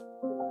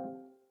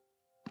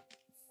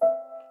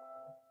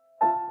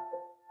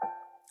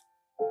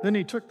 Then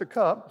he took the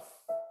cup.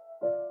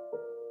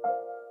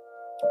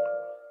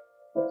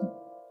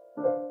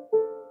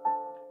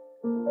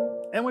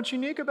 And what's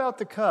unique about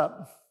the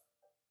cup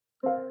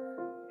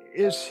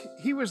is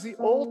he was the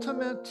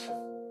ultimate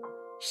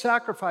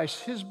sacrifice.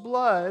 His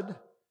blood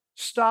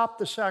stopped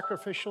the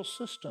sacrificial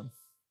system.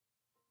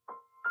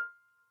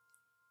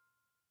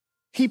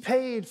 He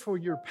paid for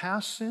your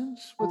past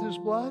sins with his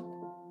blood.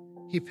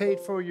 He paid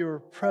for your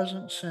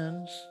present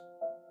sins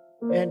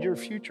and your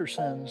future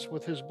sins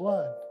with his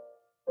blood.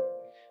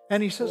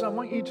 And he says, I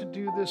want you to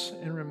do this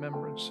in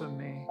remembrance of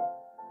me.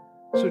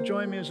 So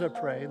join me as I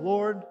pray.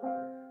 Lord,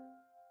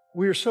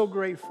 we are so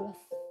grateful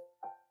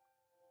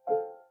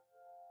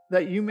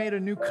that you made a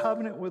new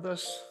covenant with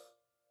us.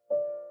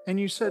 And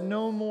you said,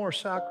 no more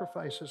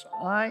sacrifices.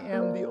 I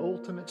am the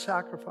ultimate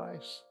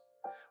sacrifice.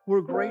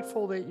 We're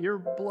grateful that your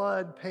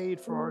blood paid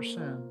for our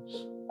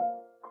sins.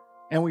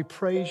 And we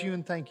praise you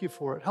and thank you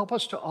for it. Help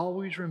us to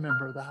always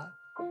remember that.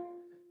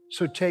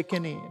 So take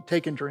and eat,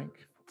 take and drink.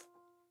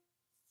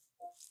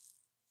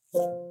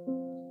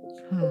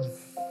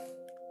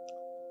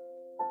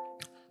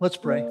 Let's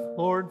pray.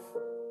 Lord,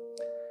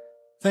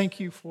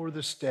 thank you for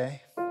this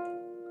day.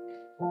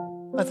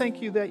 I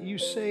thank you that you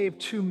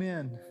saved two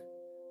men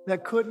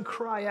that couldn't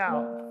cry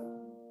out,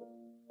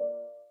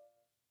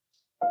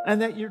 and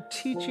that you're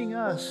teaching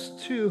us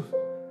to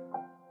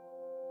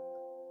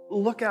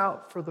look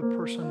out for the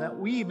person that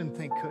we even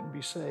think couldn't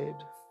be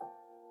saved.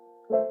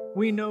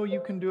 We know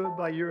you can do it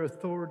by your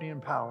authority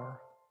and power,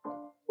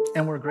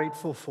 and we're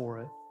grateful for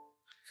it.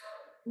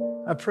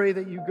 I pray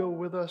that you go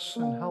with us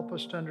and help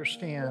us to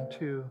understand,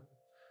 too,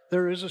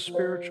 there is a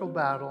spiritual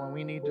battle, and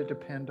we need to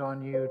depend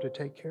on you to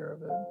take care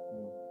of it.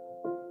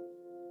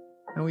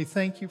 And we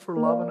thank you for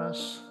loving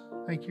us.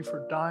 Thank you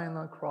for dying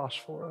on the cross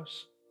for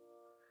us.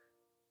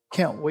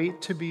 Can't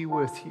wait to be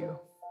with you.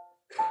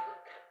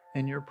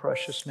 In your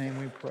precious name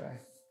we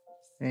pray.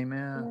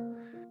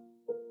 Amen.